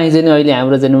तपाईँ चाहिँ अहिले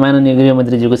हाम्रो चाहिँ माननीय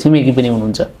गृहमन्त्रीज्यूको छिमेकी पनि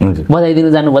हुनुहुन्छ बधाई दिनु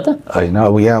जानुभयो त होइन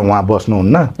अब यहाँ उहाँ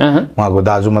बस्नुहुन्न उहाँको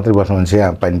दाजु मात्रै बस्नुहुन्छ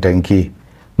यहाँ पानी ट्याङ्की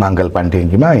माङ्गल पानी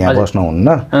ट्याङ्कीमा यहाँ बस्नुहुन्न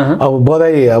अब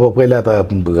बधाई अब पहिला त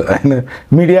होइन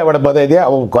मिडियाबाट बधाई दिए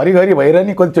अब घरिघरि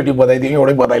भइरहने कतिचोटि बधाई दियो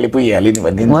एउटै बधाईले पुगिहाल्यो नि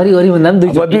भनिदिनु घरिघरि भन्दा पनि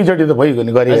दुईचोटि त भइगयो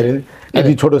नि घरिघरि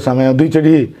यति छोटो समय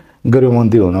दुईचोटि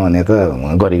गृहमन्त्री हुनु भने त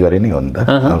घरिघरि नै हो नि त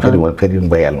फेरि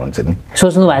भइहाल्नुहुन्छ नि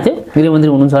सोच्नु भएको थियो गृहमन्त्री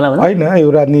हुनुहुन्छ होला होइन यो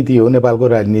राजनीति हो नेपालको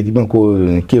राजनीतिमा को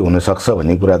के हुनसक्छ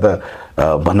भन्ने कुरा त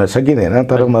भन्न सकिँदैन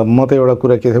तर म त एउटा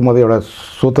कुरा के थियो म त एउटा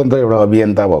स्वतन्त्र एउटा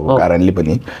अभियन्ता भएको कारणले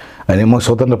पनि होइन म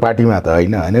स्वतन्त्र पार्टीमा त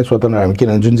होइन स्वतन्त्र हामी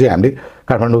किनभने जुन चाहिँ हामीले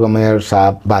काठमाडौँको मेयर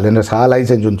साहब बालेन्द्र शाहलाई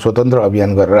चाहिँ जुन स्वतन्त्र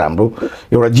अभियान गरेर हाम्रो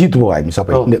एउटा जित भयो हामी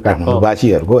सबै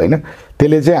काठमाडौँवासीहरूको होइन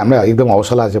त्यसले चाहिँ हामीलाई एकदम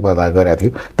हौसला चाहिँ पैदा गरेको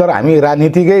थियो तर हामी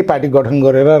राजनीतिकै पार्टी गठन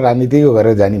गरेर राजनीतिकै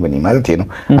गरेर जाने भन्नेमा चाहिँ थिएनौँ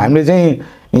हामीले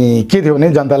चाहिँ के थियो भने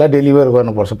जनतालाई डेलिभर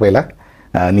गर्नुपर्छ पहिला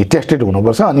अनि टेस्टेड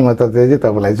हुनुपर्छ अनि मात्र चाहिँ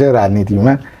तपाईँलाई चाहिँ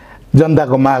राजनीतिमा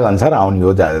जनताको माग अनुसार आउने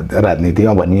हो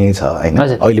राजनीतिमा भन्ने छ होइन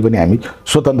अहिले पनि हामी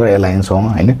स्वतन्त्र एलायन्स हौँ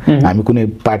होइन हामी कुनै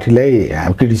पार्टीलाई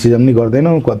हामी क्रिटिसिजम नि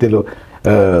गर्दैनौँ कतिलो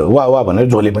वा भनेर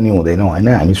झोले पनि हुँदैनौँ होइन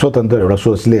हामी स्वतन्त्र एउटा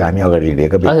सोचले हामी अगाडि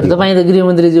हिँडेका तपाईँ त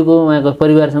गृहमन्त्रीज्यूको उहाँको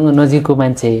परिवारसँग नजिकको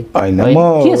मान्छे होइन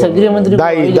म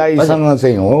दाईसँग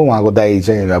चाहिँ हो उहाँको दाई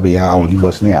चाहिँ अब यहाँ आउने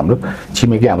बस्ने हाम्रो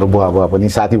छिमेकी हाम्रो बुवा पनि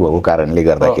साथी भएको कारणले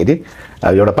गर्दाखेरि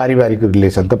एउटा पारिवारिक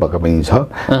रिलेसन त पक्का पनि छ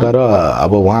तर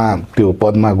अब उहाँ त्यो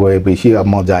पदमा गएपछि अब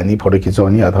म जाने फोटो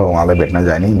खिचाउने अथवा उहाँलाई भेट्न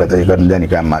जाने बधाई गर्न जाने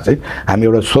काममा चाहिँ हामी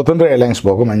एउटा स्वतन्त्र एलायन्स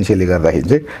भएको मान्छेले गर्दाखेरि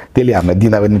चाहिँ त्यसले हामीलाई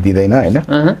दिँदा पनि दिँदैन होइन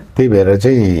त्यही भएर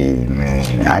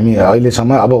चाहिँ हामी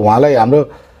अहिलेसम्म अब उहाँलाई हाम्रो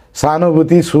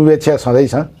सहानुभूति शुभेच्छा सधैँ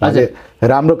छ अझै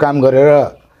राम्रो काम गरेर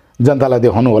जनतालाई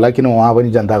देखाउनु होला किन उहाँ पनि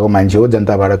जनताको मान्छे हो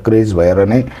जनताबाट क्रेज भएर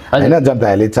नै होइन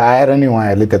जनताहरूले चाहेर नै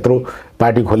उहाँहरूले त्यत्रो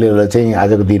पार्टी खोलेर चाहिँ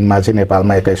आजको दिनमा चाहिँ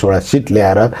नेपालमा 21वटा सिट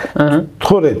ल्याएर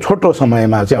थोरै छोटो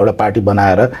समयमा चाहिँ एउटा पार्टी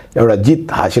बनाएर एउटा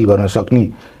जित हासिल गर्न सक्ने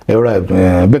एउटा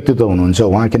व्यक्तित्व हुनुहुन्छ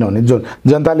उहाँ किनभने जो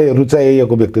जनताले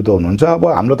रुचाइएको व्यक्तित्व हुनुहुन्छ अब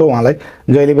हाम्रो त उहाँलाई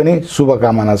जहिले पनि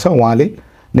शुभकामना छ उहाँले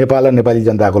नेपाल र नेपाली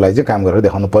जनताको लागि चाहिँ काम गरेर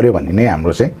देखाउनु पर्यो भन्ने नै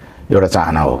हाम्रो चाहिँ एउटा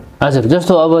चाहना हो हजुर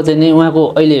जस्तो अब चाहिँ नि उहाँको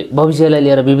अहिले भविष्यलाई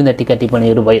लिएर विभिन्न टिका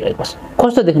टिप्पणीहरू भइरहेको छ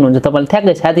कस्तो देख्नुहुन्छ तपाईँले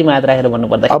ठ्याक्कै छातीमा हात राखेर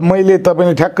भन्नुपर्दा अब मैले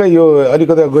तपाईँले ठ्याक्कै यो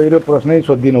अलिकति गहिरो प्रश्नै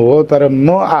सोधिदिनु हो तर म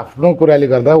आफ्नो कुराले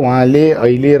गर्दा उहाँले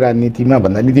अहिले राजनीतिमा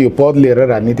भन्दा नि यो पद लिएर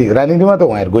राजनीतिमा त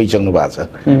उहाँहरू गइसक्नु भएको छ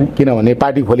किनभने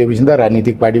पार्टी खोलेपछि त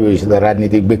राजनीतिक पार्टी भएपछि त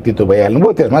राजनीतिक व्यक्तित्व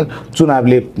भइहाल्नुभयो त्यसमा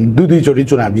चुनावले दुईचोटि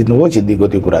चुनाव जित्नुभयो सिद्धिको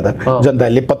त्यो कुरा त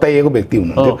जनताले पत्याएको व्यक्ति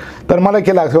हुनुहुन्थ्यो तर मलाई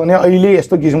के लाग्छ भने अहिले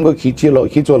यस्तो किसिमको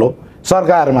खिचोलो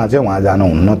सरकारमा चाहिँ उहाँ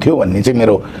जानुहुन्न थियो भन्ने चाहिँ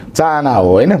मेरो चाहना हो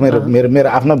होइन मेरो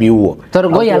आफ्नो भ्यू हो तर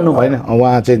गइहाल्नु होइन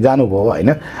उहाँ चाहिँ जानुभयो होइन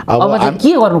अब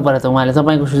के गर्नु पर्यो त उहाँले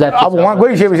तपाईँको सुझाव अब उहाँ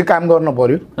गइसकेपछि काम गर्नु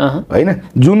पर्यो होइन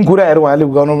जुन कुराहरू उहाँले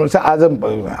गर्नुपर्छ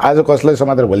आज कसलाई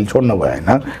समातेर भोलि छोड्नु भएन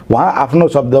उहाँ आफ्नो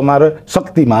शब्दमा र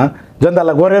शक्तिमा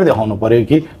जनतालाई गरेर देखाउनु पर्यो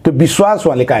कि त्यो विश्वास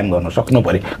उहाँले कायम गर्न सक्नु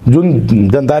पर्यो जुन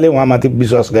जनताले उहाँमाथि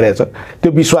विश्वास गरेको छ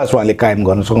त्यो विश्वास उहाँले कायम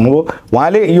गर्न सक्नुभयो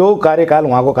उहाँले यो कार्यकाल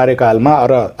उहाँको कार्यकालमा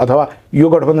अथवा यो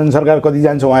गठबन्धन सरकार कति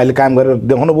जान्छ उहाँले काम गरेर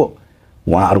देखाउनु भयो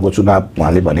उहाँहरूको चुनाव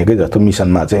उहाँले भनेकै जस्तो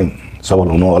मिसनमा चाहिँ सफल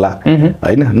हुनु होला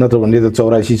होइन नत्र भने त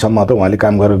 84 सम्म त उहाँले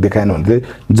काम गरेर देखाएन भने चाहिँ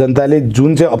जनताले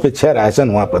जुन चाहिँ अपेक्षा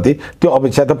राखेछन् उहाँप्रति त्यो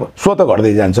अपेक्षा त स्वतः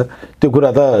घट्दै जान्छ त्यो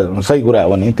कुरा त सही कुरा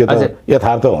हो नि त्यो त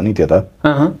यथार्थ हो नि त्यो त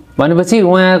भनेपछि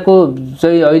उहाँको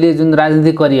चाहिँ अहिले जुन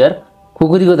राजनीतिक करियर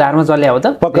खुकुरीको धारमा चल्या हो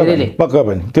त पक्का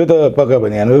पनि त्यो त पक्का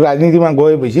पनि हाम्रो राजनीतिमा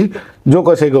गएपछि जो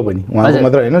कसैको पनि उहाँको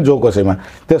मात्र होइन जो कसैमा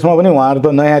त्यसमा पनि उहाँहरू त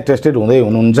नयाँ टेस्टेड हुँदै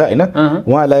हुनुहुन्छ होइन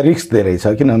उहाँलाई रिस्क धेरै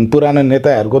छ किनभने पुरानो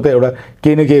नेताहरूको त एउटा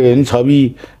केही न केही भने छवि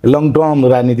लङ टर्म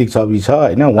राजनीतिक छवि छ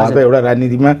होइन उहाँ त एउटा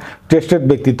राजनीतिमा टेस्टेड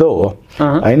व्यक्तित्व हो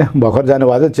होइन भर्खर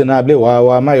जानुभएको छ चुनावले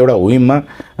वामा एउटा हुइममा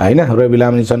होइन रवि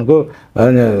लामिछानेको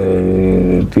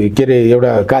के अरे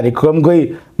एउटा कार्यक्रमकै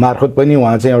मार्फत पनि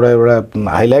उहाँ चाहिँ एउटा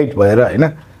हाइलाइट भएर होइन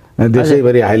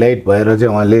देशैभरि हाइलाइट भएर चाहिँ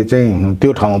उहाँले चाहिँ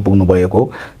त्यो ठाउँमा पुग्नु भएको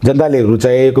हो जनताले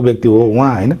रुचाएको व्यक्ति हो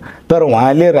उहाँ होइन तर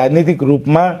उहाँले राजनीतिक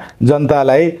रूपमा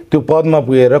जनतालाई त्यो पदमा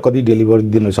पुगेर कति डेलिभरी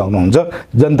दिन सक्नुहुन्छ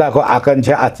जनताको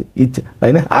आकाङ्क्षा इच्छा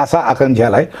होइन आशा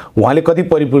आकाङ्क्षालाई उहाँले कति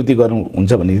परिपूर्ति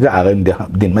गर्नुहुन्छ भन्ने चाहिँ आगामी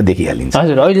दिनमा देखिहालिन्छ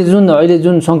हजुर अहिले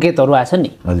जुन सङ्केतहरू आछ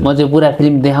नि म चाहिँ पुरा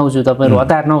फिल्म देखाउँछु तपाईँहरू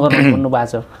हतार नगर्नु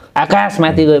भन्नुभएको छ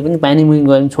आकाशमाथि गए पनि पानी मुनि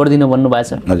गए पनि छोड्दिन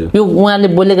भन्नुभएको छ यो उहाँले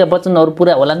बोलेका वचनहरू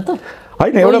पुरा होला नि त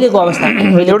होइन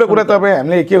एउटा कुरा तपाईँ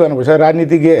हामीले के गर्नुपर्छ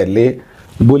राजनीतिज्ञहरूले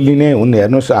बोलिने हुन्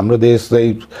हेर्नुहोस् हाम्रो देश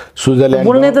चाहिँ स्विजरल्यान्ड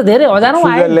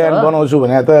बनाउँछु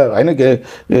भने त होइन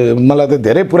मलाई त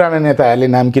धेरै पुराना नेताहरूले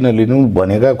नाम किन लिनु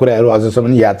भनेका कुराहरू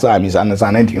अझसम्म याद छ हामी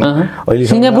सानै थियौँ अहिले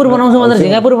सिङ्गापुर बनाउँछु भनेर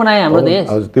सिङ्गापुर बनाए हाम्रो देश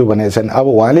त्यो भनेको छैन अब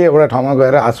उहाँले एउटा ठाउँमा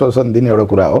गएर आश्वासन दिने एउटा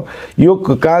कुरा हो यो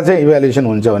कहाँ चाहिँ इभ्यालुएसन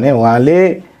हुन्छ भने उहाँले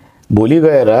भोलि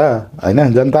गएर होइन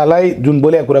जनतालाई जुन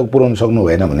बोलेको कुरा पुर्याउन सक्नु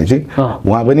भएन भने चाहिँ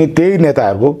उहाँ पनि त्यही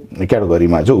नेताहरूको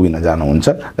क्याटेगोरीमा चाहिँ उभिन जानुहुन्छ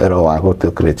र उहाँको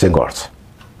त्यो क्रेज चाहिँ घट्छ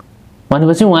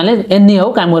भनेपछि उहाँले एन्नी हो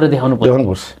काम गरेर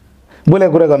देखाउनुपर्छ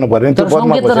बोलेको कुरा गर्नु पर्यो तर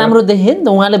सङ्केत त राम्रो देखेँ नि त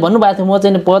उहाँले भन्नुभएको थियो म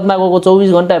चाहिँ पदमा गएको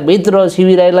 24 घण्टा भित्र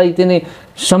शिविरलाई चाहिँ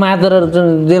समातेर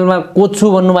जेलमा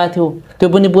कोच्छु भन्नुभएको थियो त्यो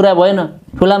पनि पुरा भएन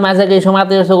ठुला माछा केही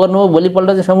समातेर यसो गर्नुभयो भोलिपल्ट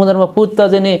चाहिँ समुद्रमा पुत्त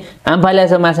चाहिँ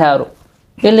हामफाल्याछ माछाहरू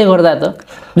यसले गर्दा त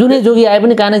जुनै जोगी आए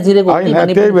पनि कानै चिरेको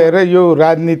होइन त्यही भएर यो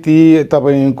राजनीति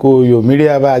तपाईँको यो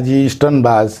मिडियाबाजी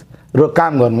स्टनबाज र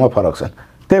काम गर्नुमा फरक छ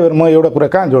त्यही भएर म एउटा कुरा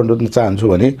कहाँ जोड्न चाहन्छु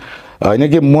भने होइन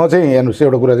कि म चाहिँ हेर्नुहोस्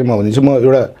एउटा कुरा चाहिँ म भनिदिन्छु म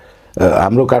एउटा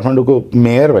हाम्रो काठमाडौँको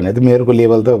मेयर भने त मेयरको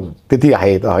लेभल त त्यति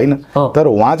हाई त होइन तर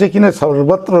उहाँ चाहिँ किन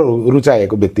सर्वत्र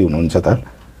रुचाएको व्यक्ति हुनुहुन्छ त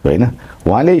होइन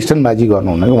उहाँले स्टनबाजी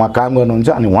गर्नुहुन्न कि उहाँ काम गर्नुहुन्छ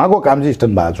अनि उहाँको काम चाहिँ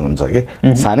स्टनबाज हुन्छ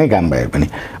कि सानै काम भए पनि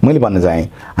मैले भन्न चाहेँ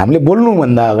हामीले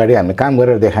बोल्नुभन्दा अगाडि हामीले काम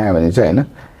गरेर देखायौँ भने चाहिँ होइन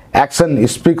action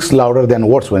speaks louder than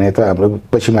words भने त हाम्रो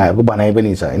पश्चिमाहरूको भनाइ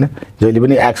पनि छ होइन जहिले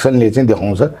पनि एक्सनले चाहिँ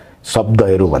देखाउँछ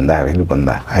शब्दहरू भन्दा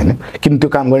होइन किन त्यो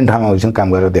काम गर्ने ठाउँमा चाहिँ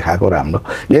काम गरेर देखाएको राम्रो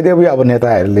यद्यपि अब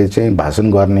नेताहरूले चाहिँ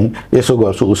भाषण गर्ने यसो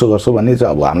गर्छु उसो गर्छु भन्ने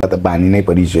चाहिँ अब हामीलाई त बानी नै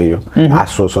परिसक्यो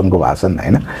आश्वासनको भाषण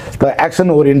होइन तर एक्सन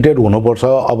ओरिएन्टेड हुनुपर्छ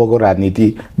अबको राजनीति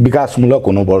विकासमूलक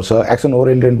हुनुपर्छ एक्सन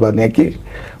ओरिएन्टेड भन्ने के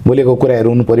बोलेको कुराहरू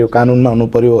हुनु पर्यो कानुनमा हुनु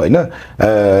पर्यो होइन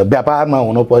व्यापारमा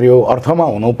हुनु पर्यो अर्थमा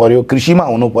हुनु पर्यो कृषिमा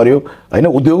हुनु पर्यो होइन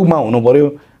उद्योगमा हुनु पर्यो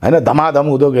होइन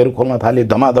धमाधम उद्योगहरू खोल्न थाले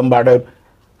धमाधमबाट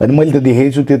अनि मैले त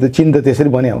देखेको छु त्यो त चीन त त्यसरी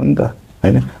बन्यो हो नि त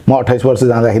होइन म 28 वर्ष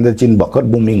जाँदाखेरि त चीन भर्खर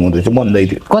बुमिङ हुँदैछ बन्दै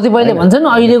थियो कतिपयले भन्छन्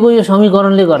अहिलेको यो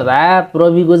समीकरणले गर्दा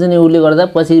रविको चाहिँ उसले गर्दा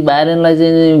पछि बालेनलाई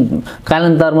चाहिँ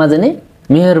कालान्तरमा चाहिँ नि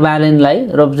मेयर बालेनलाई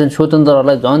र चाहिँ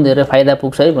स्वतन्त्रहरूलाई झन् धेरै फाइदा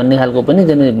पुग्छ है भन्ने खालको पनि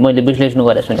चाहिँ मैले विश्लेषण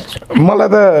गरेर सुनेको छु मलाई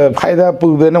त फाइदा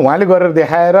पुग्दैन उहाँले गरेर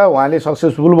देखाएर उहाँले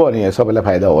सक्सेसफुल भयो भने सबैलाई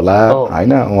फाइदा होला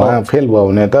होइन उहाँ फेल भयो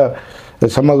भने त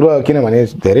समग्र किनभने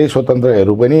धेरै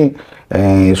स्वतन्त्रहरू पनि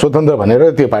स्वतन्त्र भनेर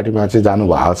त्यो पार्टीमा चाहिँ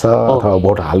जानुभएको छ अथवा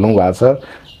भोट हाल्नु भएको छ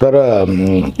तर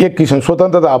एक किसिम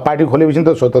स्वतन्त्र त पार्टी खोलेपछि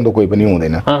त स्वतन्त्र कोही पनि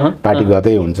हुँदैन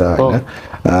पार्टीगतै हुन्छ होइन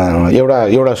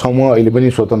एउटा समूह अहिले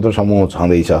पनि स्वतन्त्र समूह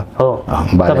छँदैछ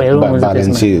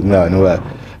बालेन्सी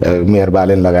मेयर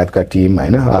बालेन लगायतका टिम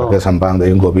होइन अर्को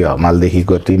सम्पाङदेखि गोपी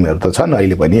हमालदेखिको टिमहरू त छन्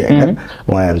अहिले पनि होइन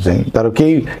उहाँहरू चाहिँ तर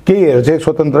केहीहरू चाहिँ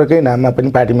स्वतन्त्रकै नाममा पनि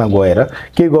पार्टीमा गएर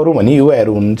के गरौँ भने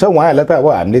युवाहरू हुनुहुन्छ उहाँहरूलाई त अब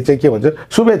हामीले चाहिँ के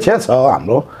भन्छ शुभेच्छा छ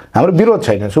हाम्रो विरोध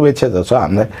छैन शुभेच्छा त छ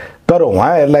हामीलाई तर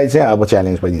उहाँहरूलाई चाहिँ अब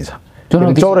च्यालेन्ज पनि छ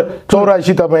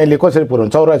 84 तपाईँले कसरी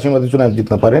पुऱ्याउनु 84 मा त चुनाव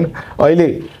जित्न परेन अहिले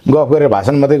गफ गरेर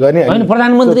भाषण मात्रै गर्ने होइन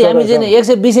प्रधानमन्त्री हामी चाहिँ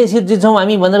 120 सिट जित्छौँ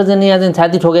हामी भनेर चाहिँ यहाँ चाहिँ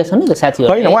छाती ठोकेको छ नि त साथीहरू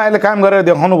होइन उहाँहरूले काम गरेर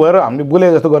देखाउनु भयो र हामीले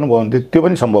बोले जस्तो गर्नुभयो भने त्यो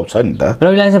पनि सम्भव छ नि त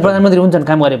रवि लामिछाने प्रधानमन्त्री हुन्छन्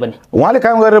काम गरे पनि उहाँले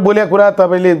काम गरेर बोलेको कुरा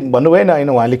तपाईँले भन्नुभएन होइन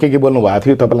उहाँले के बोल्नु भएको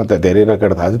थियो तपाईँलाई त धेरै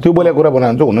रेकर्ड थाहा छ त्यो बोलेको कुरा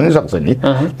बनाउनु हुन नै सक्छ नि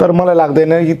तर मलाई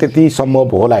लाग्दैन कि त्यति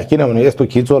सम्भव होला किनभने यस्तो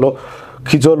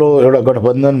खिचोलो एउटा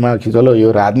गठबन्धनमा खिचोलो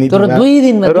यो राजनीति तर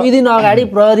 2 दिन अगाडि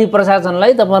प्रहरी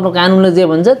प्रशासनलाई तपाईहरु कानुनले जे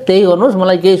भन्छ त्यही गर्नुस्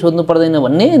मलाई केही सोध्नु पर्दैन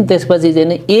भन्ने त्यसपछि चाहिँ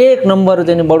नि 1 नम्बर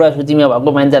चाहिँ बडुवा सूचीमा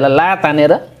भएको मान्छेलाई ला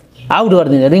तानेर आउट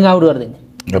गरिदिने रिङ आउट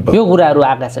गरिदिने यो कुराहरू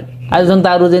आएका छन् आज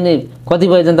जनताहरू चाहिँ नि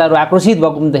कतिपय जनताहरू आक्रोशित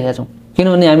भएको पनि देखेका छौँ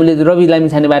किनभने हामीले रवि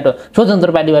लामिछानेबाट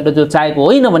स्वतन्त्र पार्टीबाट जो चाहेको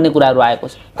होइन भन्ने कुराहरू आएको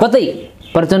छ कतै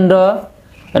प्रचण्ड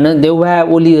हैन देउभा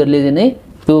ओलीहरूले चाहिँ नि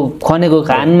त्यो खनेको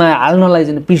कानमा हाल्नलाई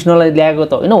चाहिँ पिस्नलाई ल्याएको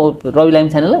त होइन रवि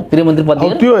लामिछानेलाई गृहमन्त्री पद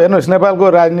दिएर त्यो हेर्नुस् नेपालको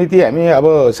राजनीति हामी अब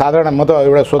साधारण म त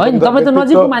एउटा स्वतन्त्र तपाईँ त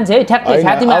नजिकको मान्छे है ठ्याक्कै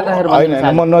साथीमा आएर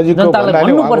हैन म नजिकको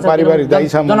भन्नाले उहाँको पारिवारिक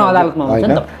दाइसँग जनअदालतमा हुन्छ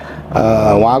नि त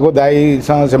उहाँको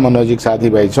दाइसँग चाहिँ म नजिक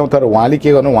साथीभाइ छौँ तर उहाँले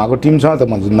के गर्नु उहाँको टिमसँग त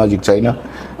म नजिक छैन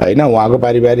होइन उहाँको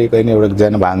पारिवारिक होइन एउटा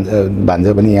एकजना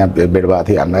भान्जा पनि यहाँ भेट भएको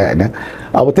थियो हामीलाई होइन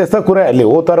अब त्यस्ता कुराहरूले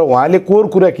हो तर उहाँले कोर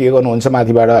कुरा के गर्नुहुन्छ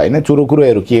माथिबाट होइन चुरो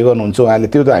कुरोहरू के गर्नुहुन्छ उहाँले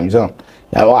त्यो त हामीसँग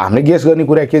अब हामीले गेस गर्ने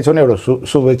कुरा के छ भने एउटा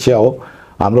शुभेच्छा हो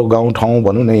हाम्रो गाउँ ठाउँ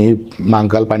भनौँ न यही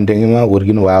माङकाल पान्टेङमा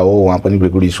हुर्किनु भएको हो उहाँ पनि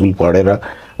ब्रिगुडी स्कुल पढेर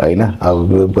होइन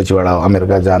अब पछिबाट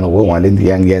अमेरिका जानुभयो उहाँले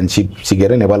ज्ञान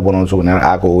सिकेर नेपाल बनाउँछु भनेर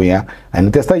आएको हो यहाँ होइन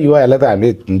त्यस्ता युवाहरूलाई त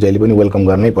हामीले जहिले पनि वेलकम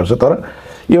गर्नै पर्छ तर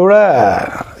एउटा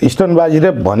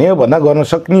स्टनबाजीले भन्यो भन्दा गर्न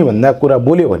सक्ने भन्दा कुरा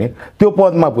बोल्यो भने त्यो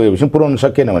पदमा पुगेपछि पुर्याउन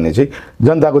सकेन भने चाहिँ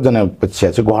जनताको जनअपेक्षा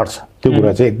चाहिँ घट्छ त्यो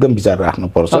कुरा चाहिँ एकदम विचार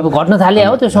राख्नुपर्छ अब घट्न थाले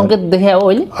हो त्यो सङ्केत देखायो हो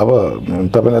अहिले अब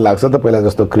तपाईँलाई लाग्छ त पहिला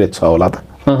जस्तो क्रेज छ होला त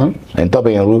होइन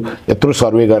तपाईँहरू यत्रो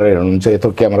सर्वे गरेर हेर्नुहुन्छ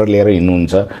यत्रो क्यामेरा लिएर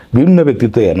हिँड्नुहुन्छ विभिन्न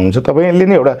व्यक्तित्व हेर्नुहुन्छ तपाईँहरूले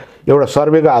नै एउटा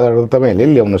सर्वेको आधारमा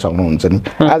तपाईँहरूले ल्याउन सक्नुहुन्छ नि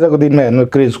आजको दिनमा हेर्नु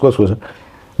क्रेज कसको छ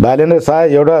बालेन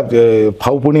शाह एउटा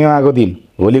फाउ पूर्णिमाको दिन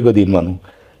होलीको दिन भनौँ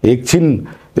एकछिन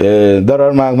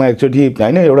दरबारमागमा एकचोटि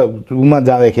होइन एउटा रूममा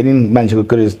जाँदाखेरि मान्छेको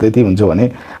क्रेज त्यति हुन्छ भने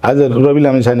आज रवि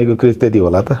लामिछानेको क्रेज त्यति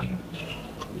होला त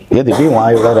यद्यपि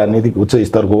उहाँ एउटा राजनीतिक उच्च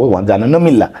स्तरको हो उहाँ जान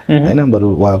नमिल्ला होइन बरु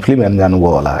उहाँ फिल्म हेर्न जानुभयो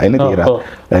होला होइन त्यही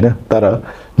होइन तर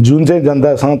जुन चाहिँ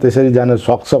जनतासँग त्यसरी जान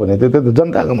सक्छ भने त्यो त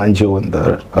जनताको मान्छे हो नि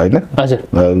त होइन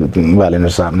बालेन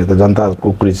साहबले त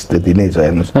जनताको क्रेज त्यति नै छ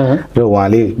हेर्नुहोस् र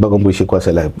उहाँले बगमबुसी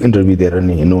कसैलाई इन्टरभ्यू दिएर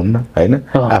नि हिँड्नुहुन्न होइन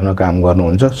आफ्नो काम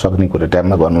गर्नुहुन्छ सक्ने कुरा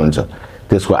टाइममा गर्नुहुन्छ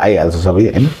त्यसको आइहाल्छ सबै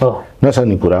होइन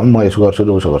नसक्ने कुरा म यसो गर्छु र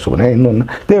उसो गर्छु भने हिँड्नुहुन्न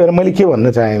त्यही भएर मैले के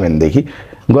भन्न चाहेँ भनेदेखि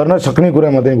गर्न सक्ने कुरा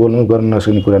मात्रै बोल्नु गर्न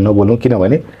नसक्ने कुरा नबोल्नु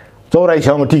किनभने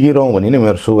 84 टिकिरहँ भने नै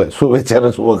मेरो शुभेच्छा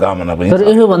र शुभकामना पनि तर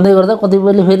यसो भन्दै गर्दा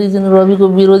कतिपयले फेरि चाहिँ रविको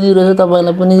विरोधी रहेछ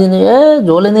तपाईँलाई पनि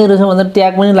झोले नै रहेछ भनेर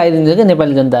ट्याग पनि लगाइदिन्छ क्या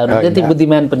नेपाली जनताहरू त्यति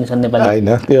बुद्धिमान पनि छन् नेपाली होइन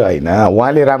त्यो होइन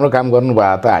उहाँले राम्रो काम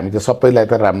गर्नुभयो त हामी त सबैलाई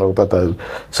त राम्रो त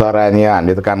सराहनीय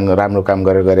हामीले त राम्रो काम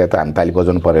गरेर त हामी ताली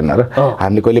बजाउनु परेन र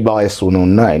हामीले कहिले बहस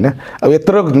हुनुहुन्न होइन अब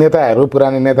यत्रो नेताहरू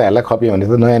पुरानो नेताहरूलाई खप्यो भने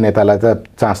त नयाँ नेतालाई त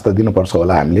चान्स त दिनुपर्छ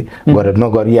होला हामीले गरेर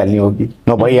नगरिहाल्ने हो कि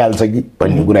नभइहाल्छ कि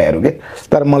भन्ने कुराहरू के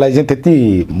तर मलाई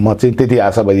चाहिँ म चाहिँ त्यति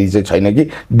आशावादी चाहिँ छैन कि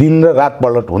दिन र रात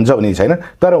पलट हुन्छ भन्ने छैन।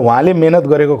 तर उहाँले मेहनत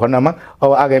गरेको खण्डमा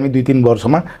अब आगामी 2-3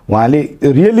 वर्षमा उहाँले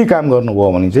रियली काम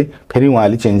गर्नुभयो भने चाहिँ फेरि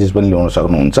उहाँले चेन्जेस पनि ल्याउन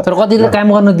सक्नुहुन्छ। तर कतिले काम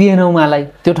गर्न दिएन उहाँलाई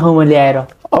त्यो ठाउँमा ल्याएर।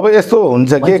 अब यस्तो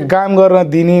हुन्छ कि काम गर्न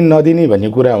दिने नदिने भन्ने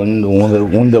कुरा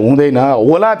हुँदैन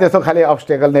होला। त्यस्तो खालि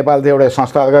अब्स्टेकल नेपाल त एउटा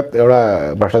संस्थागत एउटा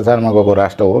भ्रष्टाचारमा गएको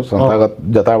राष्ट्र हो, संस्थागत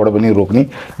जताबाट पनि रोक्ने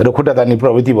र खुट्टा तान्ने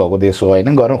प्रवृत्ति भएको देश हो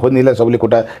होइन। गर्न खोज्नेलाई सबले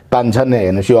खुट्टा तान्छन्,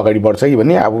 हेर्नुहोस् यो अगाडि बढ्छ कि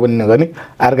भन्ने, आफू पनि नगर्ने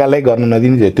अर्कालाई गर्न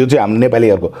नदिने, त्यो चाहिँ हाम्रो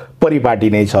नेपालीहरूको परिपाटी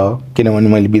नै छ। किनभने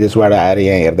मैले विदेशबाट आएर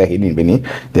यहाँ हेर्दाखेरि पनि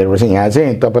धेरै वर्ष यहाँ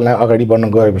चाहिँ तपाईँलाई अगाडि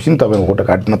बढ्न गएपछि नि तपाईँको खुट्टा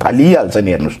काट्न थालिहाल्छ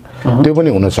नि, हेर्नुहोस् त्यो पनि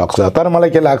हुनसक्छ। तर मलाई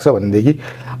के लाग्छ भनेदेखि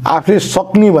आफूले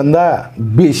सक्ने भन्दा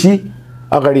बेसी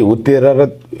अगाडि उत्रिएर र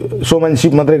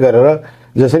सोम्यानसिप मात्रै गरेर,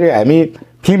 जसरी हामी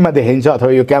फिल्ममा देखाइन्छ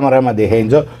अथवा यो क्यामेरामा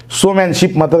देखाइन्छ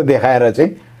सोम्यानसिप मात्रै देखाएर चाहिँ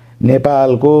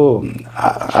नेपालको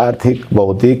आर्थिक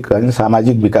भौतिक अनि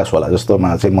सामाजिक विकास होला जस्तो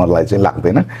चाहिँ मलाई चाहिँ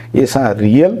लाग्दैन। यसमा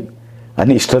रियल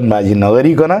अनि स्टन्टबाजी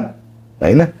नगरिकन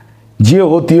होइन, जे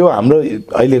हो त्यो हाम्रो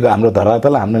अहिलेको हाम्रो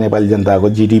धरातल, हाम्रो नेपाली जनताको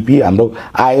जिडिपी, हाम्रो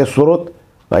आय स्रोत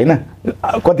होइन,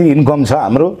 कति इन्कम छ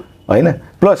हाम्रो होइन,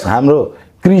 प्लस हाम्रो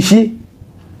कृषि,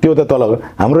 त्यो त तल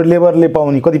हाम्रो लेबरले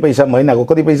पाउने कति पैसा, महिनाको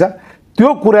कति पैसा,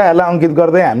 त्यो कुराहरूलाई अङ्कित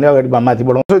गर्दै हामीले अगाडि माथि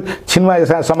बढाउँछौँ। छिनमा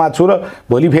समाज छु र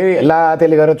भोलि फेरि ला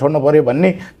त्यसले गरेर छोड्नु पऱ्यो भन्ने,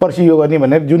 पर्सि यो गर्ने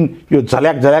भनेर जुन यो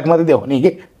झल्याक मात्रै देखाउने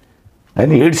कि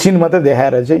होइन, हिट सिन मात्रै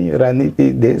देखाएर चाहिँ राजनीति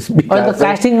देश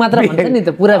कास्टिङ मात्र भन्छ नि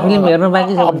त, पुरा फिल्म हेर्न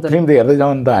बाँकी छ। फिल्म त हेर्दै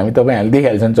जाउँ त हामी, तपाईँहरूले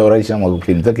देखिहाल्छन् 84सम्मको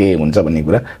फिल्म त के हुन्छ भन्ने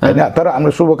कुरा होइन। तर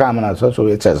हाम्रो शुभकामना छ,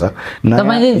 शुभेच्छा छ।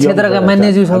 तपाईँकै क्षेत्रका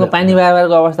मान्यज्यूसँग पानी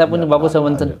बाबाको अवस्था पनि भएको छ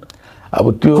भन्छन्। अब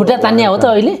त्यो खुट्टा तान्ने हो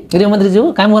त अहिले गृहमन्त्रीज्यू,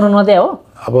 काम गर्न नदिए हो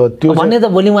अब त्यो भन्ने त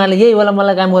भोलि उहाँले यही बेला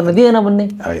मलाई काम गर्न दिएन भन्ने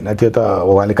होइन। त्यो त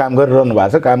उहाँले काम गरिरहनु भएको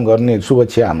छ, काम गर्ने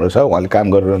शुभेच्छा हाम्रो छ, उहाँले काम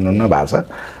गरिरहनु भएको छ।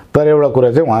 तर एउटा कुरा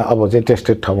चाहिँ उहाँ अब चाहिँ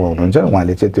टेस्टेड ठाउँमा हुनुहुन्छ,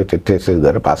 उहाँले चाहिँ त्यो टेस्ट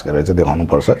गरेर पास गरेर चाहिँ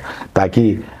देखाउनुपर्छ, ताकि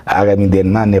आगामी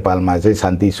दिनमा नेपालमा चाहिँ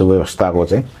शान्ति सुव्यवस्थाको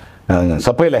चाहिँ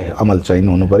सबैलाई अमल चाहिँ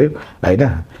हुनु पर्यो होइन।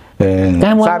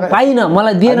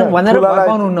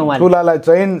 ठुलालाई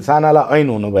चाहिँ सानालाई ऐन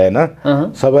हुनु भएन,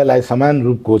 सबैलाई समान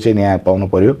रूपको चाहिँ न्याय पाउनु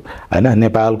पर्यो होइन।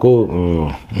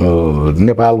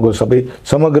 नेपालको सबै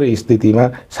समग्र स्थितिमा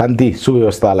शान्ति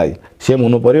सुव्यवस्थालाई सेम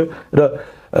हुनु पर्यो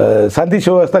र शान्ति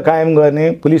सुव्यवस्था कायम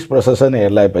गर्ने पुलिस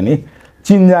प्रशासनहरूलाई पनि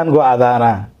चिनजानको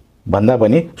आधारमा भन्दा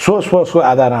पनि सोचको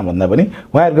आधारमा भन्दा पनि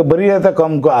उहाँहरूको वरियता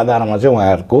कमको आधारमा चाहिँ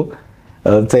उहाँहरूको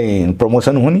चाहिँ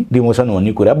प्रमोसन हुने डिमोसन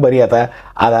हुने कुरा वरियता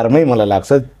आधारमै मलाई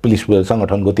लाग्छ पुलिस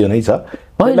सङ्गठनको त्यो नै छ,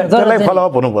 त्यसलाई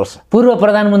फलोअप हुनुपर्छ। पूर्व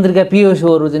प्रधानमन्त्रीका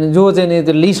पिओसोहरू चाहिँ जो चाहिँ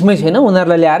त्यो लिस्टमै छैन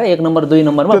उनीहरूलाई ल्याएर 1 नम्बर 2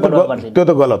 नम्बरमा त्यो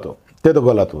त गलत हो, त्यो त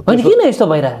गलत हो। अनि किन यस्तो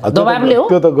भइरहेको छ? दबाबले हो,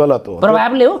 त्यो त गलत हो,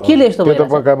 प्रभावले हो, केले यस्तो भइरहेको छ? त्यो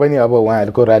त पक्का पनि अब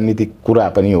उहाँहरूको राजनीतिक कुरा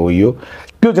पनि हो यो।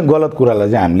 त्यो चाहिँ गलत कुरालाई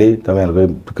चाहिँ हामीले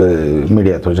तपाईँहरूको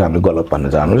मिडिया थ्रु चाहिँ हामीले गलत भन्न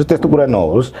चाहनुहुन्छ, त्यस्तो कुरा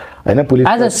नहोस् होइन। पुलिस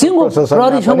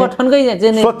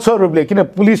स्वच्छ रूपले, किन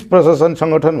पुलिस प्रशासन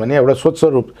सङ्गठन भने एउटा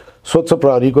स्वच्छ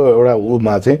प्रहरीको एउटा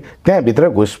उमा चाहिँ त्यहाँभित्र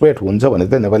घुसपेट हुन्छ भने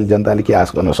त नेपाली जनताले के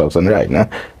आश गर्न सक्छन् र होइन।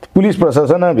 पुलिस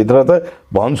प्रशासनभित्र त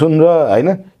भन्छन् र होइन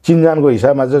चिनजानको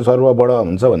हिसाबमा चाहिँ सर्व बडा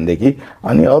हुन्छ भनेदेखि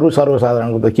अनि अरू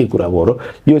सर्वसाधारणको त के कुरा भयो र?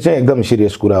 यो चाहिँ एकदम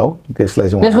सिरियस कुरा हो, त्यसलाई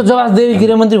चाहिँ त्यसको जवाफदेही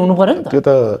गृहमन्त्री हुनु पर्यो नि त। त्यो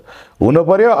त हुनु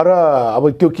पर्यो र अब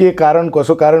त्यो के कारण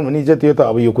कसो कारण भने चाहिँ त्यो त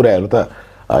अब यो कुराहरू त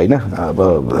होइन अब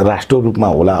राष्ट्र रूपमा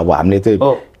होला, अब हामीले चाहिँ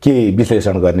के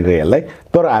विश्लेषण गर्ने र यसलाई।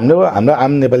 तर हाम्रो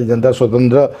आम नेपाली जनता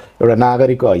स्वतन्त्र एउटा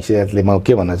नागरिकको हैसियतले म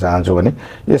के भन्न चाहन्छु भने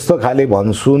यस्तो खाले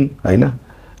भन्छुन् होइन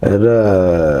र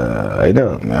होइन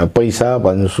पैसा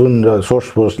भन्छुन् र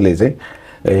सोर्सले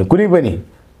चाहिँ कुनै पनि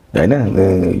होइन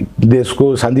देशको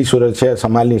शान्ति सुरक्षा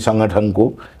सम्हाल्ने सङ्गठनको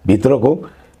भित्रको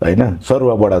होइन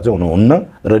सर्वबडा चाहिँ हुनुहुन्न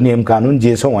र नियम कानुन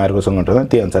जे छ उहाँहरूको सङ्गठनमा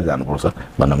त्यही अनुसार जानुपर्छ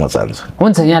भन्न म चाहन्छु।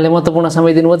 हुन्छ, यहाँले महत्त्वपूर्ण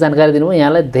समय दिनुभयो, जानकारी दिनुभयो,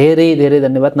 यहाँलाई धेरै धेरै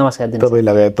धन्यवाद, नमस्कार। तपाईँ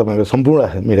लगायत तपाईँको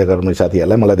सम्पूर्ण मिडियाकर्मी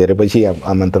साथीहरूलाई मलाई धेरै पछि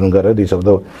आमन्त्रण गरेर 2 शब्द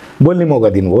बोल्ने मौका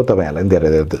दिनुभयो, तपाईँहरूलाई धेरै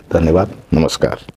धेरै धन्यवाद, नमस्कार।